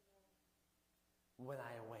when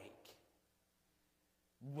I awake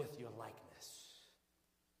with your likeness.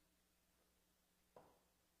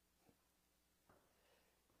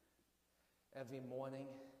 Every morning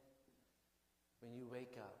when you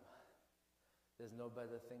wake up, there's no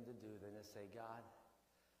better thing to do than to say, God,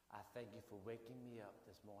 I thank you for waking me up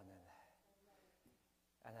this morning.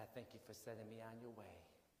 And I thank you for setting me on your way.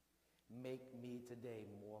 Make me today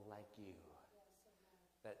more like you.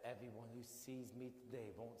 That everyone who sees me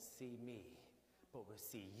today won't see me, but will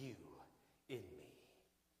see you in me.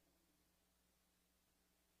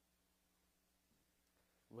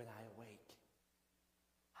 When I awake,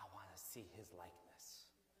 I want to see his likeness.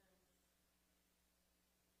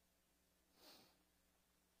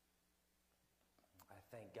 I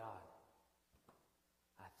thank God.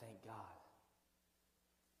 I thank God.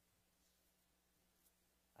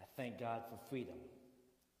 I thank God for freedom.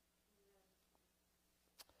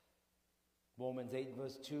 Romans 8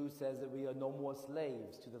 verse 2 says that we are no more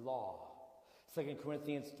slaves to the law. 2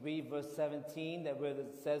 Corinthians 3 verse 17 that where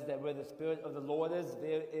it says that where the Spirit of the Lord is,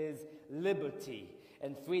 there is liberty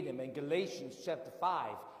and freedom. And Galatians chapter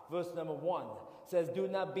 5 verse number 1 says, do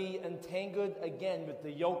not be entangled again with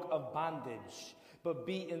the yoke of bondage, but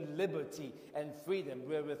be in liberty and freedom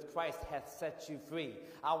wherewith Christ hath set you free.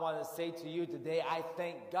 I want to say to you today, I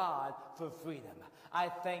thank God for freedom. I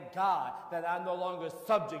thank God that I'm no longer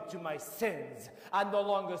subject to my sins. I'm no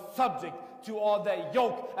longer subject to all that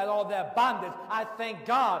yoke and all that bondage. I thank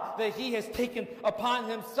God that he has taken upon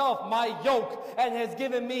himself my yoke and has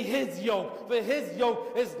given me his yoke. For his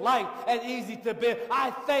yoke is light and easy to bear.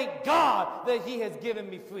 I thank God that he has given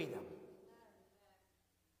me freedom.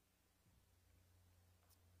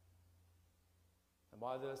 And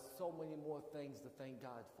while there's so many more things to thank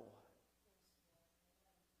God for,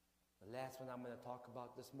 the last one I'm going to talk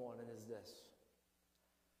about this morning is this.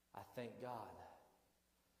 I thank God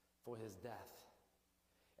for his death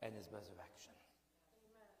and his resurrection.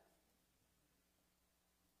 Amen.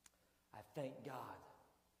 I thank God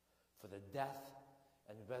for the death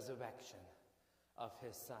and resurrection of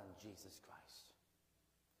his son, Jesus Christ.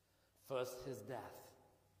 First, his death,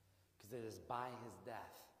 because it is by his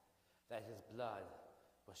death that his blood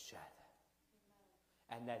was shed.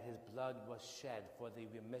 And that his blood was shed for the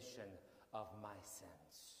remission of my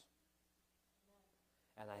sins.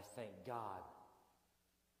 And I thank God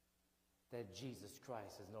that Jesus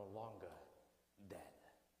Christ is no longer dead.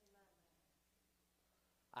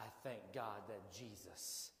 I thank God that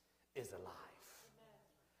Jesus is alive.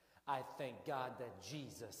 I thank God that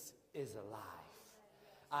Jesus is alive.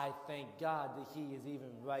 I thank God that he is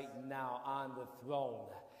even right now on the throne.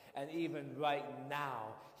 And even right now,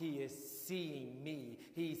 he is seeing me.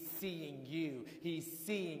 He's seeing you. He's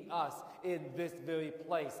seeing us in this very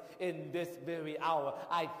place, in this very hour.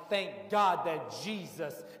 I thank God that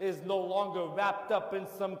Jesus is no longer wrapped up in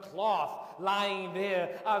some cloth lying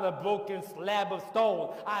there on a broken slab of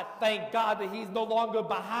stone. I thank God that he's no longer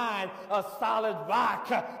behind a solid rock,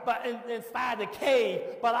 but inside the cave.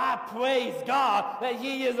 But I praise God that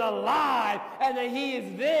he is alive and that he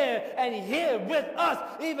is there and here with us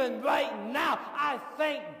even right now. I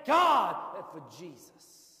thank God for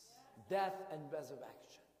Jesus' death and resurrection.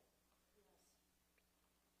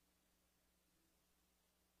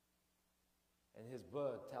 And his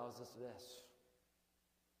word tells us this.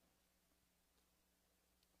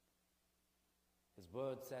 His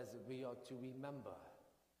word says that we are to remember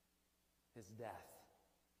his death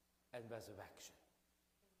and resurrection.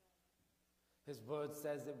 His word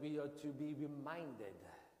says that we are to be reminded.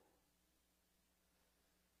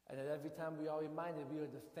 And that every time we are reminded, we are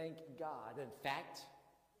to thank God. In fact,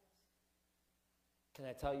 can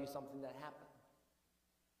I tell you something that happened?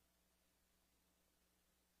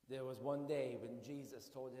 There was one day when Jesus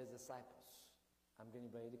told his disciples, I'm getting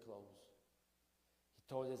ready to close. He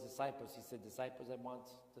told his disciples, he said, disciples, I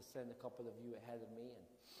want to send a couple of you ahead of me, and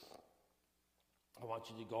I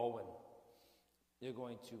want you to go, and you're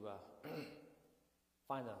going to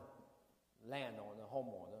find a landowner, a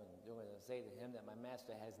homeowner, and you're going to say to him that my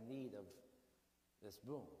master has need of this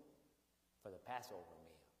room for the Passover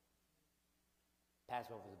meal.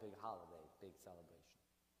 Passover is a big holiday, big celebration.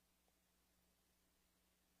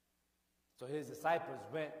 So his disciples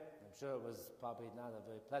went. I'm sure it was probably not a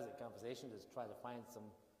very pleasant conversation to try to find some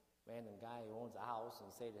random guy who owns a house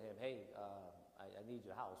and say to him, hey, I need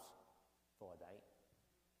your house for a night.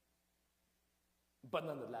 But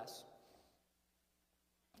nonetheless,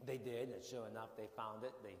 they did, and sure enough, they found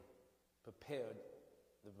it. They prepared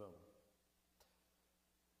the room.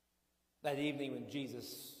 That evening when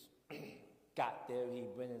Jesus got there, he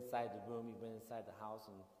went inside the room, he went inside the house,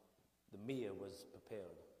 and the meal was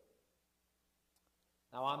prepared.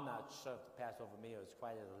 Now, I'm not sure if the Passover meal is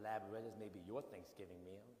quite as elaborate as maybe your Thanksgiving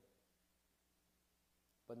meal,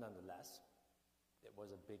 but nonetheless, it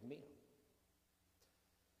was a big meal.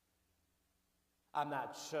 I'm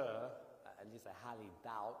not sure, at least I highly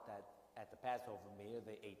doubt, that at the Passover meal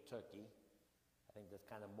they ate turkey. I think that's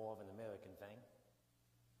kind of more of an American thing.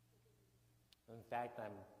 In fact,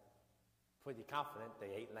 I'm pretty confident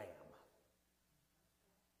they ate lamb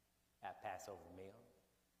at Passover meal.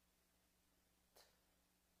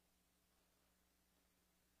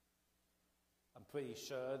 I'm pretty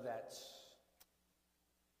sure that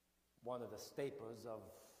one of the staples of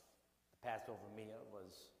the Passover meal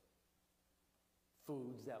was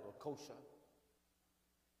foods that were kosher,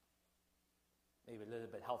 maybe a little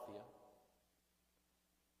bit healthier,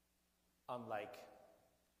 unlike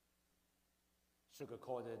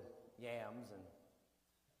sugar-coated yams and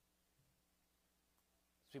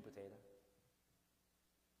sweet potato.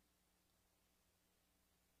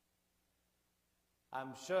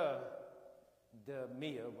 I'm sure the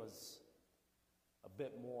meal was a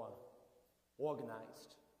bit more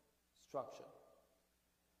organized, structured,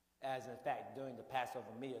 as in fact during the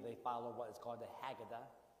Passover meal they follow what is called the Haggadah.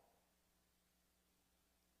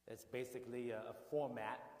 It's basically a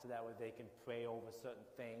format so that way they can pray over certain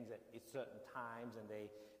things at certain times, and they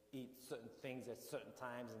eat certain things at certain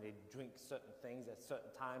times, and they drink certain things at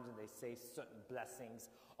certain times, and they say certain blessings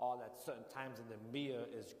all at certain times, and the meal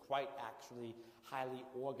is quite actually highly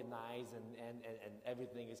organized, and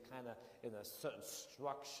everything is kind of in a certain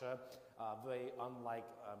structure, very unlike,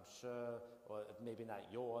 I'm sure, or maybe not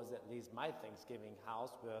yours, at least my Thanksgiving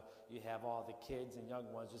house, where you have all the kids and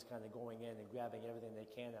young ones just kind of going in and grabbing everything they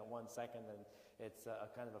can at 1 second, and it's a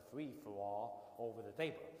kind of a free-for-all over the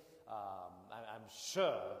table. I'm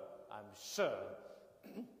sure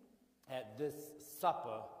at this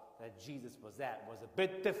supper that Jesus was at was a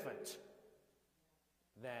bit different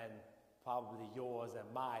than probably yours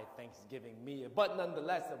and my Thanksgiving meal. But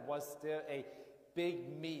nonetheless, it was still a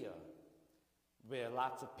big meal where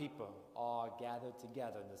lots of people all gathered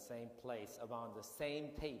together in the same place around the same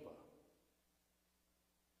table,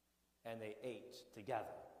 and they ate together,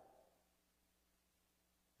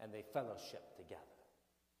 and they fellowshiped together.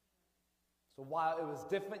 So while it was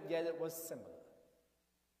different, yet it was similar.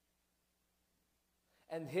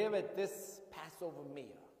 And here at this Passover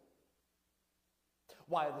meal,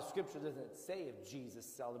 while the scripture doesn't say if Jesus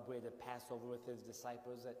celebrated Passover with his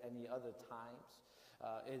disciples at any other times,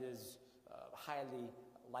 it is highly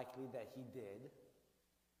likely that he did,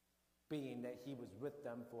 being that he was with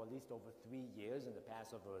them for at least over 3 years, and the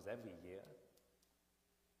Passover was every year.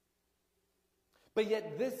 But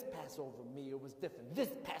yet this Passover meal was different. This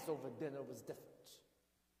Passover dinner was different.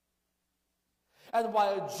 And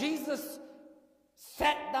while Jesus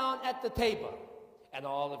sat down at the table, and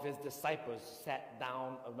all of his disciples sat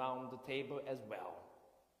down around the table as well,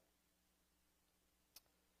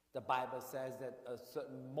 the Bible says that a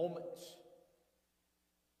certain moment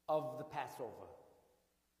of the Passover,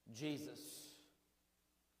 Jesus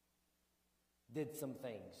did some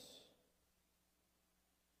things.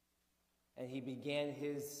 And he began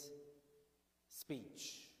his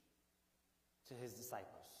speech to his disciples.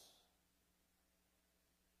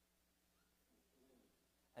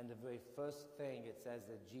 And the very first thing it says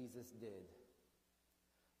that Jesus did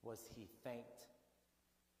was he thanked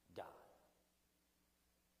God.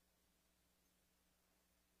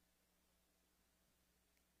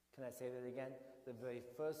 Can I say that again? The very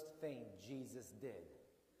first thing Jesus did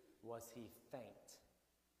was he thanked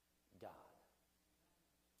God.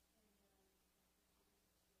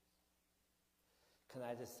 Can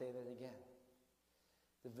I just say that again?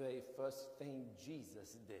 The very first thing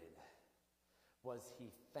Jesus did was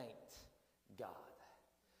he thanked God.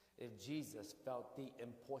 If Jesus felt the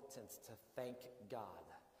importance to thank God,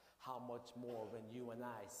 how much more when you and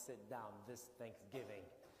I sit down this Thanksgiving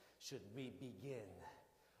should we begin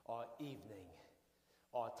our evening,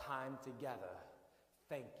 our time together,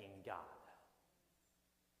 thanking God.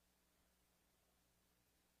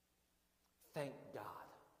 Thank God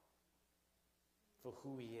for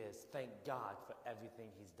who he is. Thank God for everything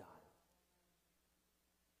he's done.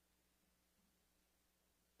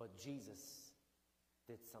 But Jesus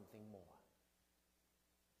did something more.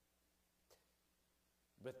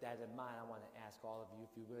 With that in mind, I want to ask all of you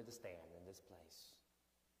if you were to stand in this place.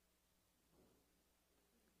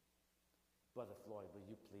 Brother Floyd, will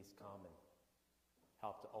you please come and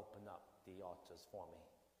help to open up the altars for me?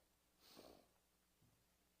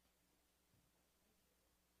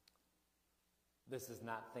 This is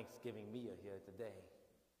not Thanksgiving meal here today.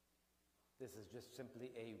 This is just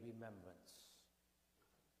simply a remembrance.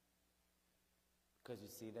 Because you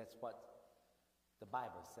see, that's what the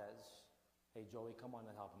Bible says. Hey, Joey, come on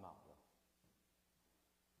and help him out, bro.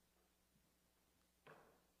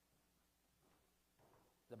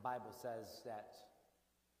 The Bible says that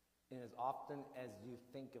in as often as you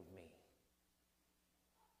think of me,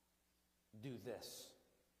 do this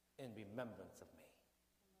in remembrance of me.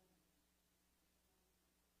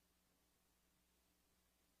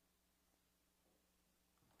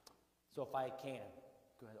 So if I can,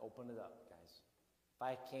 go ahead and open it up, guys. If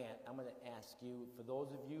I can, I'm going to ask you, for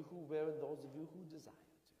those of you who will and those of you who desire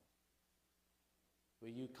to,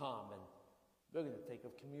 will you come and we're going to take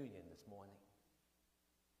of communion this morning.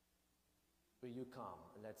 Will you come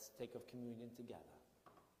and let's take of communion together.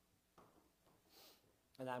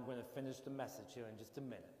 And I'm going to finish the message here in just a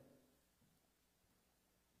minute.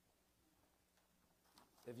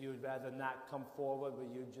 If you would rather not come forward,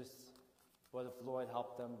 will you just, Brother Floyd,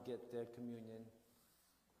 help them get their communion?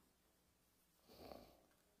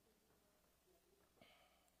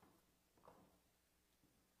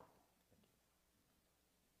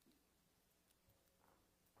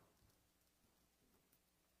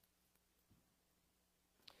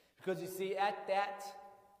 Because you see, at that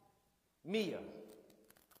meal,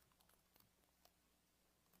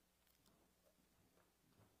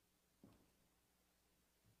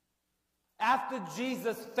 after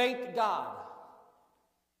Jesus thanked God,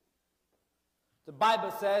 the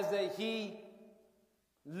Bible says that he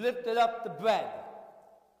lifted up the bread.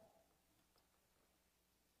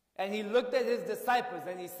 And he looked at his disciples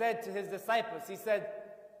and he said to his disciples, he said,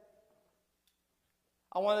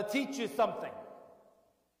 I want to teach you something.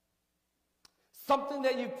 Something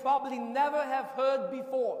that you probably never have heard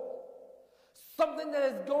before. Something that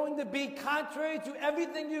is going to be contrary to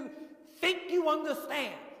everything you think you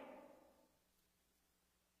understand.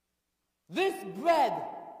 This bread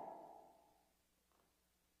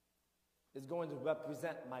is going to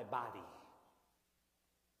represent my body.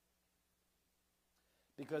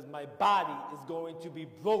 Because my body is going to be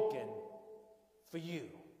broken for you.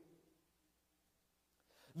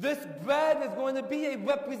 This bread is going to be a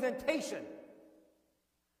representation.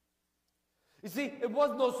 You see, it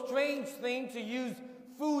was no strange thing to use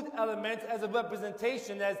food elements as a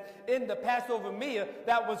representation, as in the Passover meal,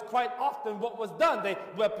 that was quite often what was done. They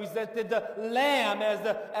represented the lamb as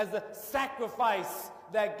the sacrifice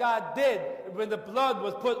that God did when the blood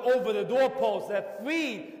was put over the doorpost that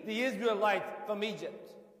freed the Israelites from Egypt.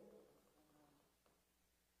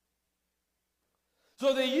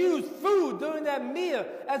 So they used food during that meal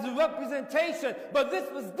as a representation. But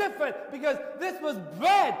this was different because this was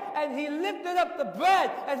bread. And he lifted up the bread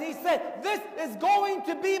and he said, this is going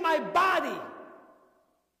to be my body,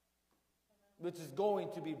 which is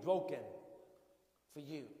going to be broken for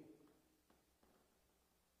you.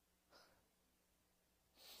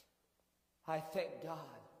 I thank God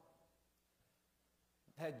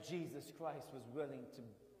that Jesus Christ was willing to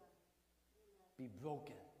be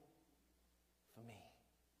broken for me.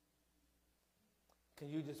 Can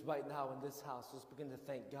you just right now in this house just begin to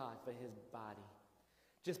thank God for his body?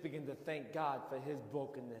 Just begin to thank God for his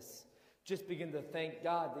brokenness. Just begin to thank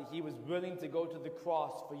God that he was willing to go to the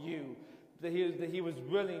cross for you. That he was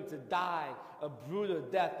willing to die a brutal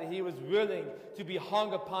death. That he was willing to be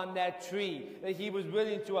hung upon that tree. That he was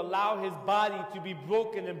willing to allow his body to be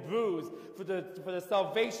broken and bruised for the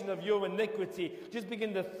salvation of your iniquity. Just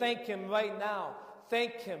begin to thank him right now.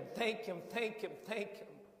 Thank him, thank him, thank him, thank him.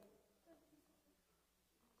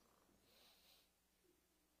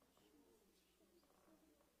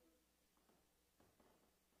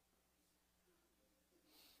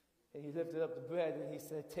 And he lifted up the bread and he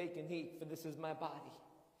said, take and eat, for this is my body.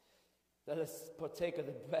 Let us partake of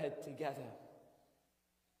the bread together.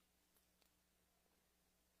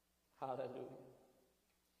 Hallelujah.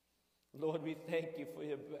 Lord, we thank you for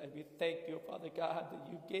your bread. We thank you, Father God, that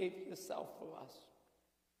you gave yourself for us.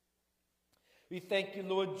 We thank you,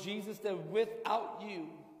 Lord Jesus, that without you,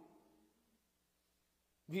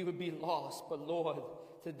 we would be lost. But Lord,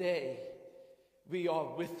 today, we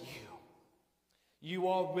are with you. You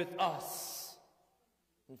are with us.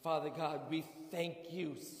 And Father God, we thank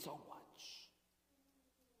you so much.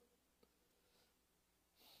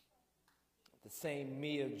 The same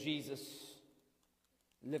meal, Jesus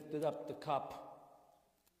lifted up the cup.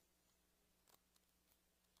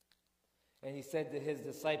 And he said to his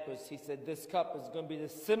disciples, he said, this cup is going to be the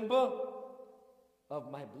symbol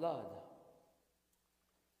of my blood,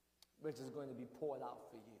 which is going to be poured out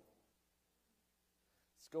for you.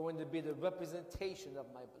 It's going to be the representation of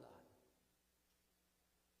my blood.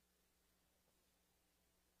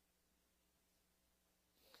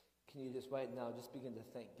 Can you just right now just begin to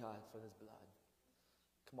thank God for his blood?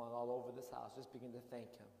 Come on, all over this house, just begin to thank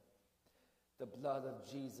him. The blood of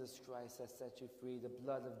Jesus Christ has set you free. The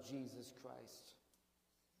blood of Jesus Christ.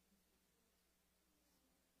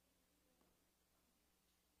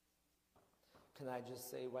 Can I just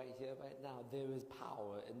say right here, right now, there is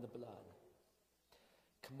power in the blood.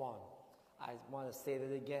 Come on. I want to say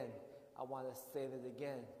that again. I want to say that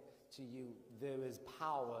again to you. There is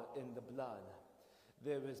power in the blood.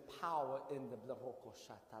 There is power in the blood. There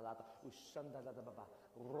is power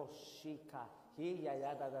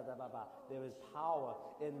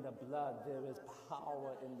in the blood. There is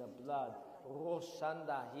power in the blood.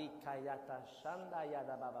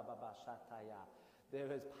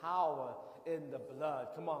 There is power in the blood.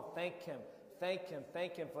 Come on, thank him. Thank him.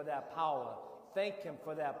 Thank him for that power. Thank him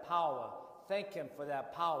for that power. Thank him for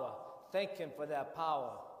that power. Thank him for that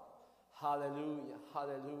power. Hallelujah,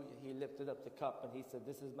 hallelujah. He lifted up the cup and he said,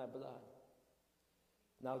 this is my blood.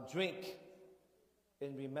 Now drink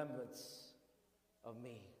in remembrance of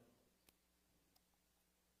me.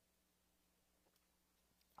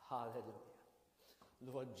 Hallelujah.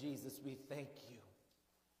 Lord Jesus, we thank you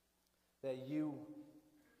that you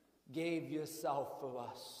gave yourself for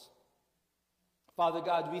us. Father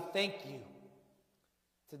God, we thank you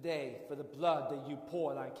today for the blood that you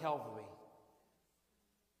poured on Calvary.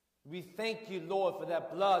 We thank you, Lord, for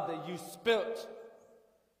that blood that you spilt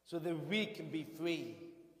so that we can be free,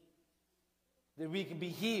 that we can be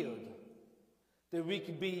healed, that we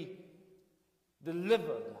can be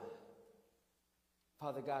delivered.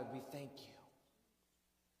 Father God, we thank you.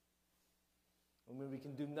 And when we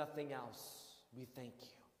can do nothing else, we thank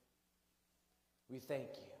you. We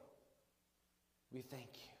thank you. We thank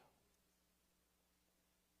you.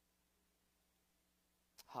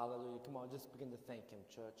 Hallelujah. Come on, just begin to thank him,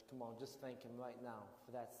 church. Come on, just thank him right now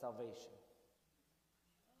for that salvation.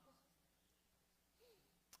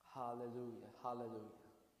 Hallelujah. Hallelujah.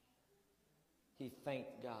 He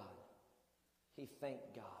thanked God. He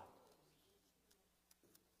thanked God.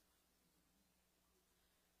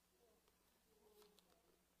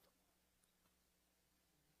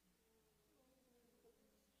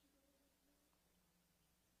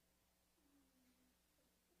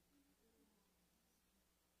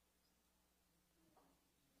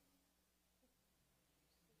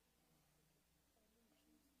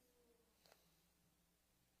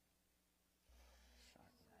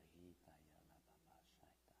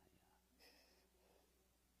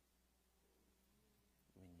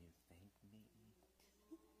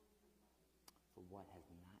 What has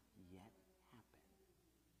not yet happened,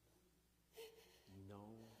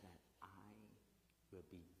 know that I will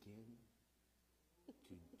begin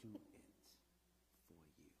to do it for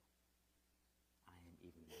you. I am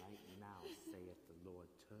even right now, saith the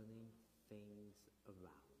Lord, turning things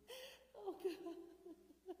around. Oh God.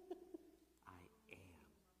 I am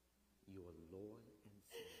your Lord and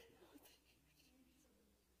Savior.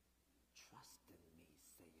 Trust in me,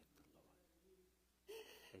 saith the Lord,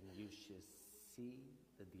 and you shall see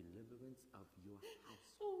the deliverance of your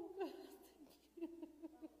house. Oh God, thank you.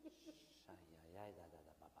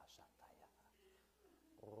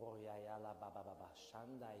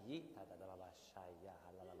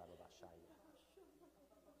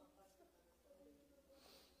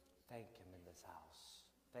 Thank him in this house.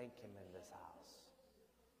 Thank him in this house.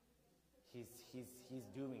 He's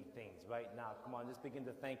doing things right now. Come on, just begin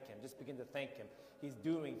to thank him. Just begin to thank him. He's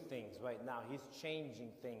doing things right now. He's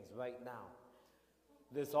changing things right now.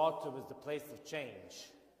 This altar is the place of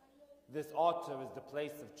change. This altar is the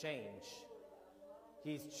place of change.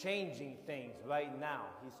 He's changing things right now.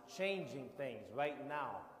 He's changing things right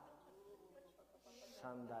now.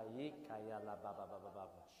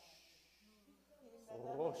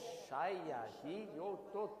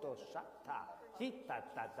 Hita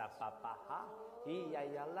ta ta pa pa ha. Hi ya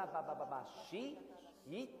ya la ba ba ba ba shi.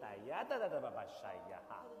 Hita ya da da da ba ba sha ya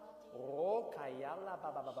ha. Ro ka ya la ba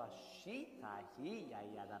ba ba ba shi ta hi ya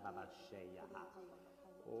ya da ba ba she ya ha.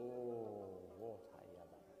 Oh, oh, ta ya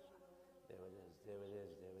da ba sha. There it is, there it is,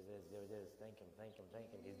 there it is, there it is. Thank him, thank him, thank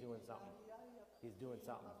him. He's doing something. He's doing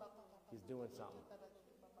something. He's doing something.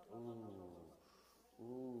 Ooh,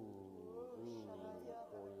 ooh, ooh.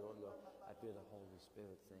 Oh, Lord. I feel the Holy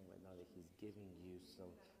Spirit saying right now that He's giving you some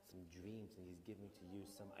dreams and He's giving to you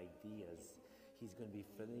some ideas. He's going to be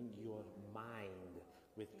filling your mind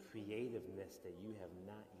with creativeness that you have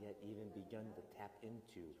not yet even begun to tap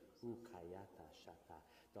into. Ooh, kayata shata.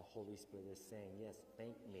 The Holy Spirit is saying, yes,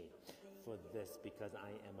 thank me for this because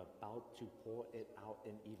I am about to pour it out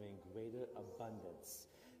in even greater abundance.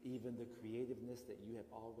 Even the creativeness that you have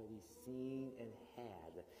already seen and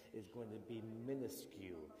had is going to be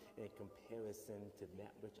minuscule in comparison to that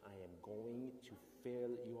which I am going to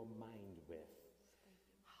fill your mind with.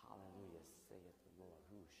 Hallelujah, saith the Lord.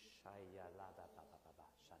 Shaya la da ba ba ba ba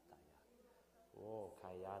shataya. Oh,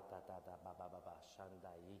 kayata da da ba ba ba ba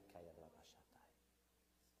shandai kaya la ba shatai.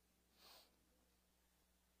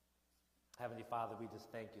 Heavenly Father, we just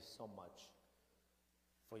thank you so much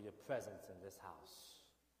for your presence in this house.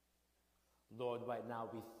 Lord, right now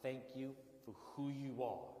we thank you for who you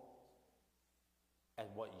are and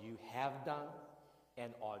what you have done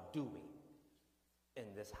and are doing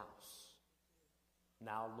in this house.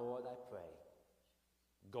 Now, Lord, I pray,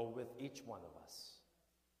 go with each one of us.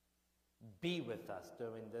 Be with us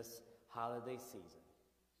during this holiday season.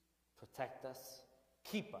 Protect us,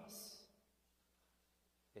 keep us.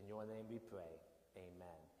 In your name we pray,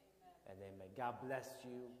 amen. And amen. God bless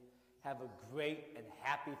you. Have a great and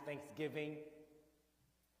happy Thanksgiving.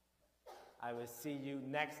 I will see you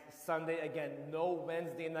next Sunday. Again, no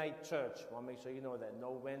Wednesday night church. I want to make sure you know that. No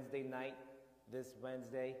Wednesday night this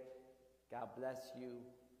Wednesday. God bless you.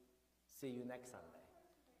 See you next Sunday.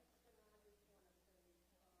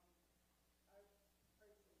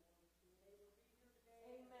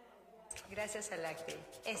 Gracias a Lactaid.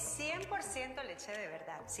 Es 100% leche de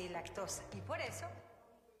verdad, sin lactosa. Y por eso